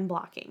use time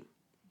blocking.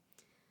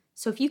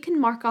 So if you can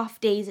mark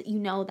off days that you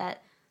know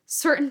that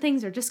certain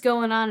things are just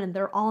going on and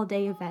they're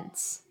all-day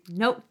events,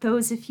 note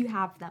those if you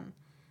have them.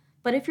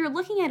 But if you're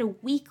looking at a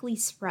weekly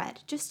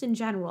spread, just in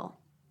general,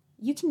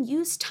 you can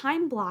use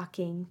time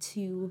blocking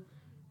to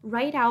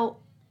write out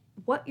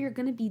what you're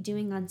going to be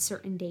doing on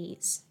certain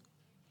days.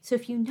 So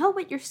if you know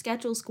what your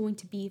schedule is going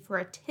to be for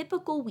a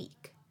typical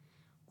week,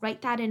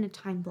 write that in a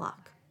time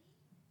block.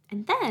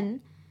 And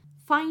then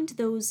find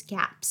those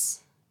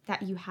gaps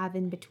that you have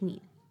in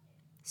between.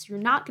 So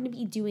you're not going to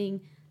be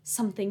doing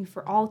something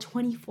for all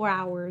 24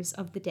 hours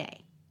of the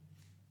day.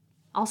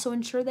 Also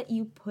ensure that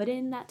you put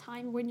in that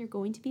time when you're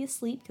going to be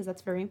asleep, because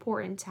that's very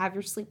important to have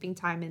your sleeping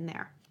time in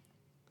there.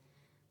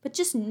 But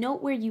just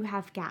note where you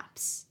have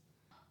gaps.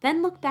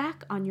 Then look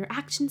back on your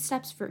action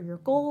steps for your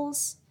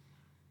goals,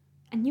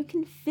 and you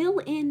can fill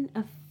in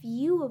a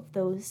few of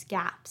those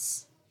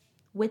gaps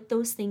with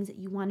those things that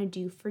you want to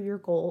do for your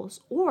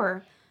goals,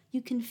 or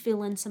you can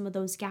fill in some of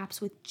those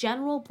gaps with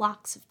general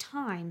blocks of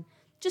time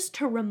just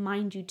to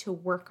remind you to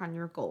work on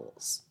your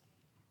goals.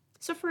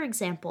 So for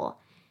example,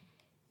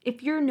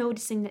 if you're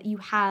noticing that you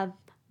have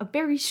a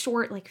very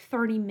short,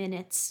 30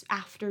 minutes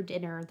after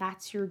dinner,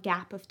 that's your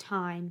gap of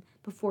time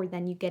before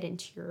then you get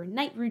into your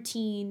night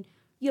routine,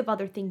 you have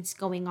other things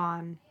going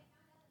on,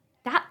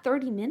 that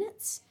 30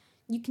 minutes,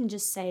 you can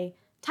just say,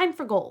 time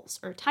for goals,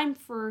 or time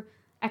for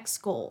X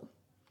goal.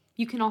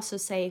 You can also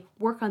say,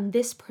 work on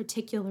this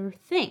particular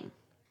thing.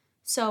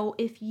 So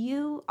if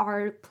you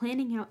are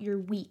planning out your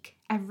week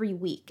every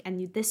week,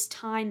 and this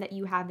time that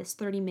you have, this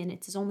 30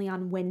 minutes, is only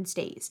on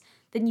Wednesdays,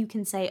 then you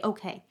can say,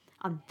 okay,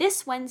 on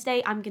this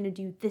Wednesday, I'm going to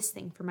do this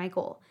thing for my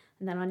goal.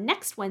 And then on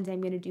next Wednesday,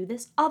 I'm going to do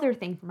this other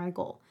thing for my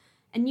goal.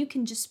 And you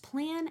can just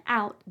plan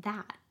out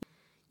that.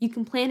 You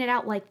can plan it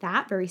out like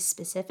that, very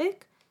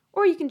specific,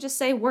 or you can just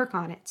say, work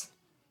on it.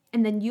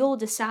 And then you'll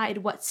decide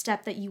what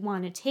step that you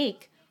want to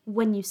take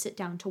when you sit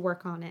down to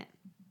work on it.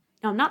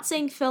 Now, I'm not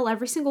saying fill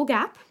every single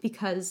gap,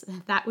 because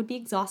that would be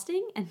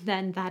exhausting, and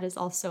then that is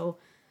also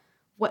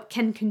what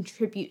can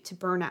contribute to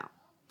burnout.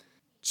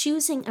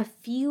 Choosing a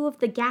few of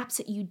the gaps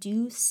that you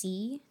do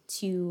see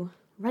to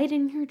write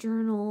in your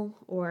journal,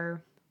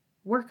 or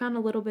work on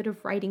a little bit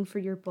of writing for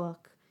your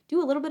book,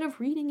 do a little bit of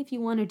reading if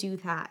you want to do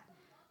that,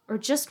 or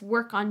just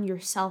work on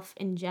yourself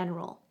in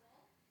general,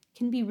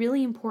 can be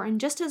really important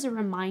just as a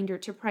reminder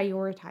to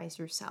prioritize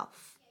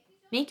yourself.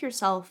 Make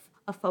yourself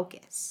a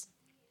focus.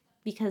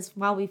 Because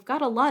while we've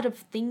got a lot of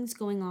things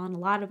going on, a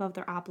lot of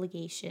other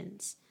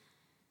obligations,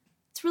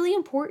 it's really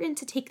important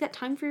to take that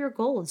time for your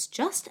goals,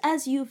 just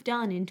as you've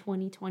done in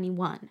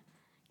 2021.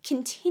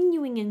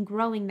 Continuing and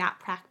growing that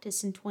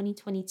practice in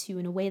 2022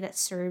 in a way that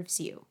serves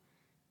you.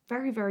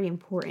 Very, very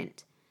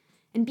important.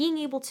 And being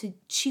able to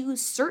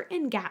choose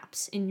certain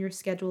gaps in your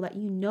schedule that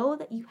you know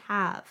that you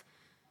have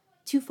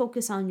to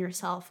focus on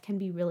yourself can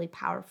be really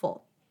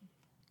powerful.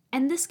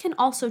 And this can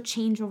also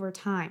change over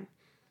time.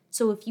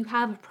 So if you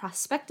have a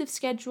prospective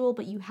schedule,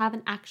 but you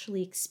haven't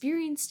actually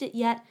experienced it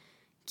yet,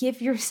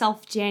 give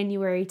yourself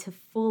January to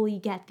fully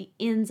get the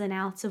ins and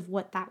outs of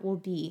what that will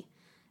be,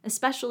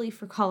 especially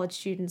for college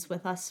students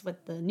with us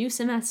with the new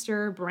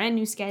semester, brand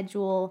new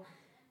schedule.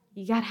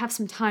 You gotta have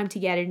some time to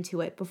get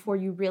into it before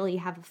you really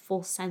have a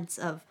full sense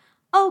of,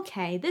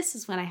 okay, this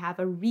is when I have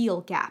a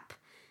real gap.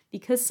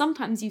 Because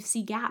sometimes you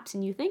see gaps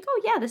and you think,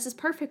 oh yeah, this is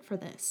perfect for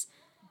this.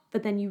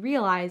 But then you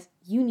realize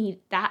you need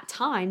that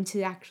time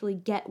to actually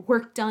get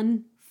work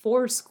done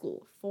for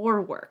school,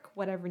 for work,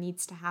 whatever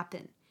needs to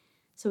happen.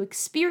 So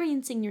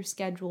experiencing your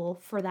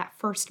schedule for that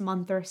first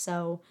month or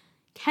so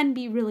can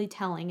be really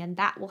telling, and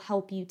that will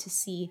help you to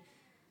see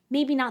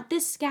maybe not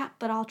this gap,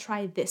 but I'll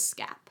try this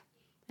gap.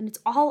 And it's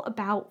all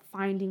about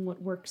finding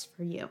what works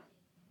for you.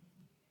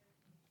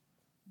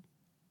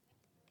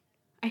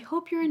 I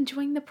hope you're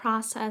enjoying the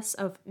process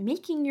of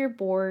making your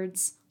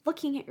boards,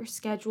 looking at your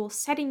schedule,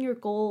 setting your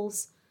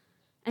goals,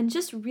 and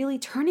just really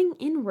turning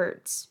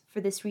inwards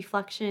for this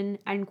reflection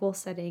and goal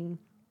setting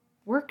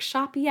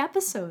workshop-y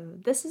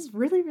episode. This is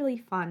really, really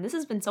fun. This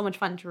has been so much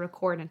fun to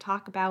record and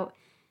talk about.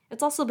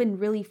 It's also been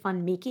really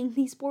fun making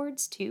these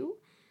boards too.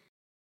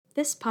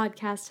 This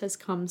podcast has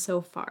come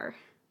so far.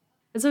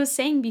 As I was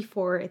saying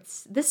before,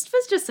 this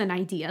was just an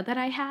idea that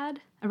I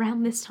had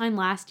around this time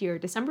last year,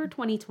 December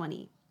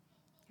 2020.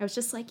 I was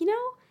just like, it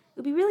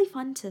would be really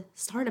fun to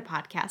start a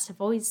podcast.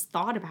 I've always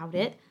thought about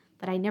it,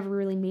 but I never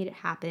really made it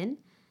happen.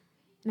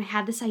 And I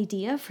had this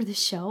idea for the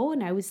show,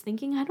 and I was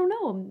thinking, I don't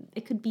know,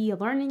 it could be a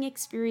learning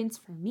experience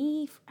for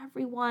me, for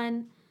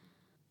everyone.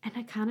 And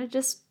I kind of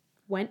just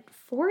went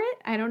for it.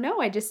 I don't know,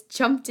 I just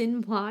jumped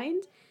in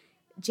blind.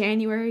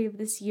 January of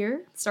this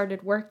year,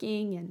 started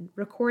working and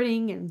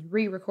recording and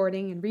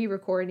re-recording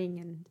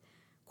and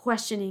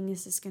questioning,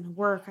 is this going to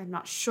work? I'm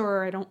not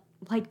sure. I don't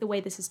like the way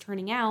this is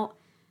turning out.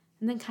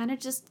 And then kind of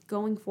just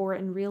going for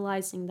it and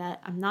realizing that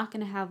I'm not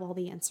going to have all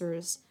the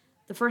answers.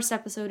 The first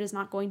episode is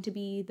not going to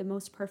be the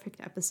most perfect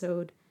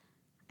episode.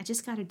 I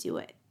just got to do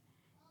it.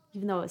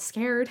 Even though I was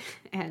scared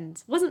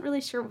and wasn't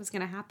really sure what was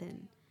going to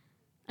happen.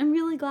 I'm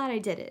really glad I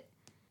did it.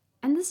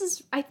 And this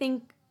is, I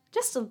think,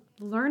 just a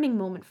learning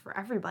moment for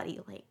everybody.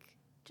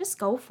 Just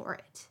go for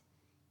it.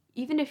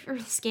 Even if you're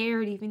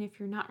scared, even if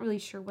you're not really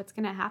sure what's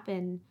going to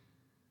happen,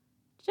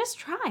 just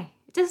try.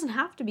 It doesn't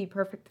have to be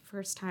perfect the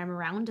first time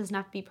around. It doesn't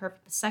have to be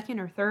perfect the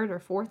second or third or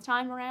fourth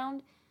time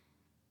around.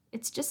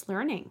 It's just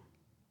learning.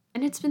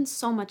 And it's been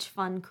so much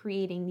fun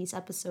creating these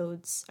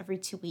episodes every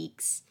 2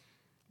 weeks,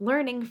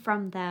 learning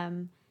from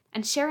them,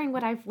 and sharing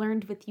what I've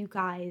learned with you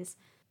guys,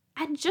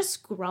 and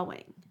just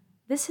growing.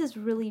 This has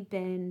really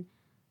been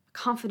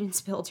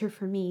confidence builder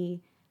for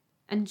me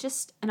and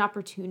just an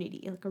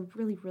opportunity, a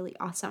really, really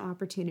awesome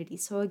opportunity.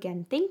 So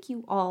again, thank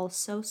you all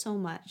so, so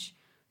much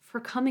for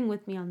coming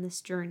with me on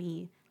this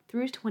journey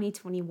through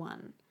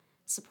 2021,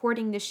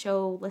 supporting the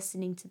show,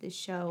 listening to the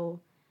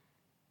show,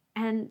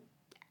 and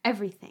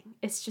everything.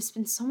 It's just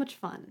been so much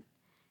fun.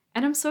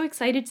 And I'm so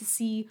excited to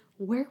see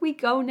where we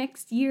go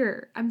next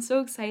year. I'm so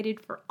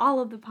excited for all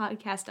of the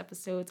podcast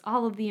episodes,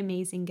 all of the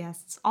amazing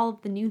guests, all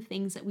of the new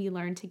things that we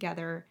learn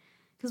together.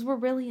 Because we're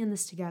really in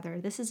this together.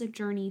 This is a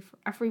journey for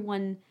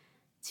everyone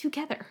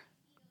together.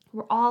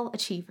 We're all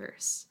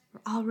achievers.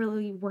 We're all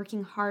really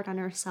working hard on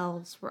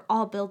ourselves. We're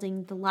all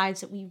building the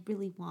lives that we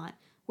really want.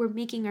 We're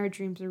making our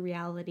dreams a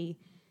reality.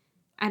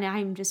 And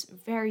I'm just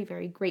very,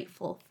 very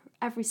grateful for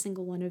every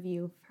single one of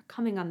you for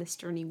coming on this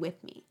journey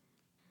with me.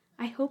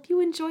 I hope you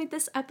enjoyed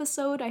this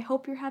episode. I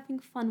hope you're having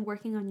fun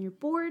working on your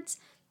boards.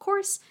 Of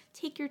course,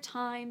 take your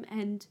time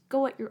and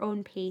go at your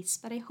own pace.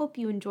 But I hope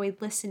you enjoyed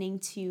listening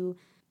to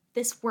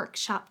this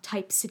workshop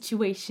type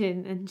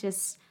situation and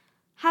just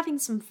having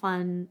some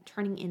fun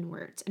turning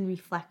inwards and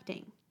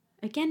reflecting.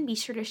 Again, be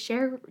sure to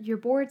share your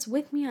boards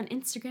with me on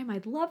Instagram.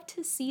 I'd love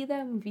to see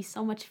them. It would be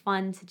so much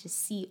fun to just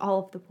see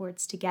all of the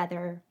boards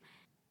together.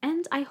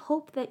 And I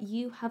hope that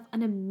you have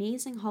an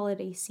amazing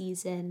holiday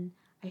season.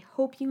 I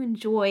hope you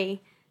enjoy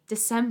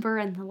December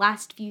and the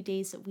last few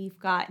days that we've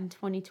got in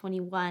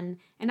 2021.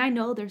 And I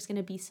know there's going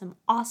to be some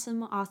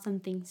awesome, awesome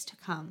things to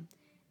come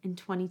in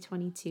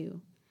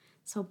 2022.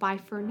 So bye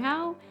for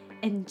now,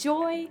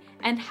 enjoy,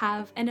 and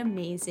have an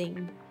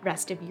amazing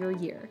rest of your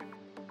year.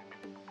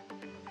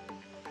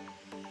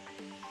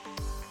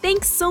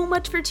 Thanks so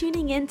much for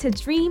tuning in to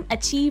Dream,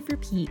 Achieve,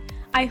 Repeat.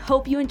 I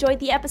hope you enjoyed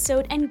the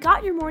episode and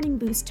got your morning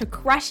boost to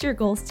crush your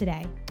goals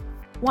today.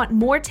 Want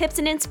more tips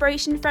and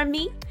inspiration from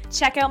me?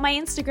 Check out my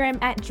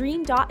Instagram at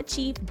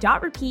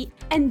dream.achieve.repeat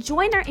and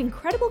join our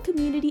incredible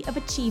community of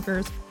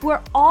achievers who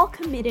are all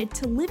committed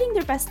to living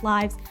their best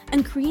lives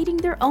and creating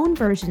their own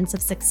versions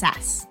of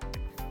success.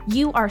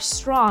 You are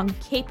strong,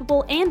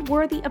 capable, and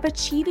worthy of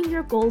achieving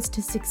your goals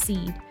to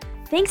succeed.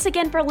 Thanks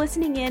again for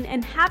listening in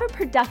and have a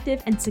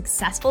productive and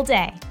successful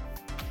day.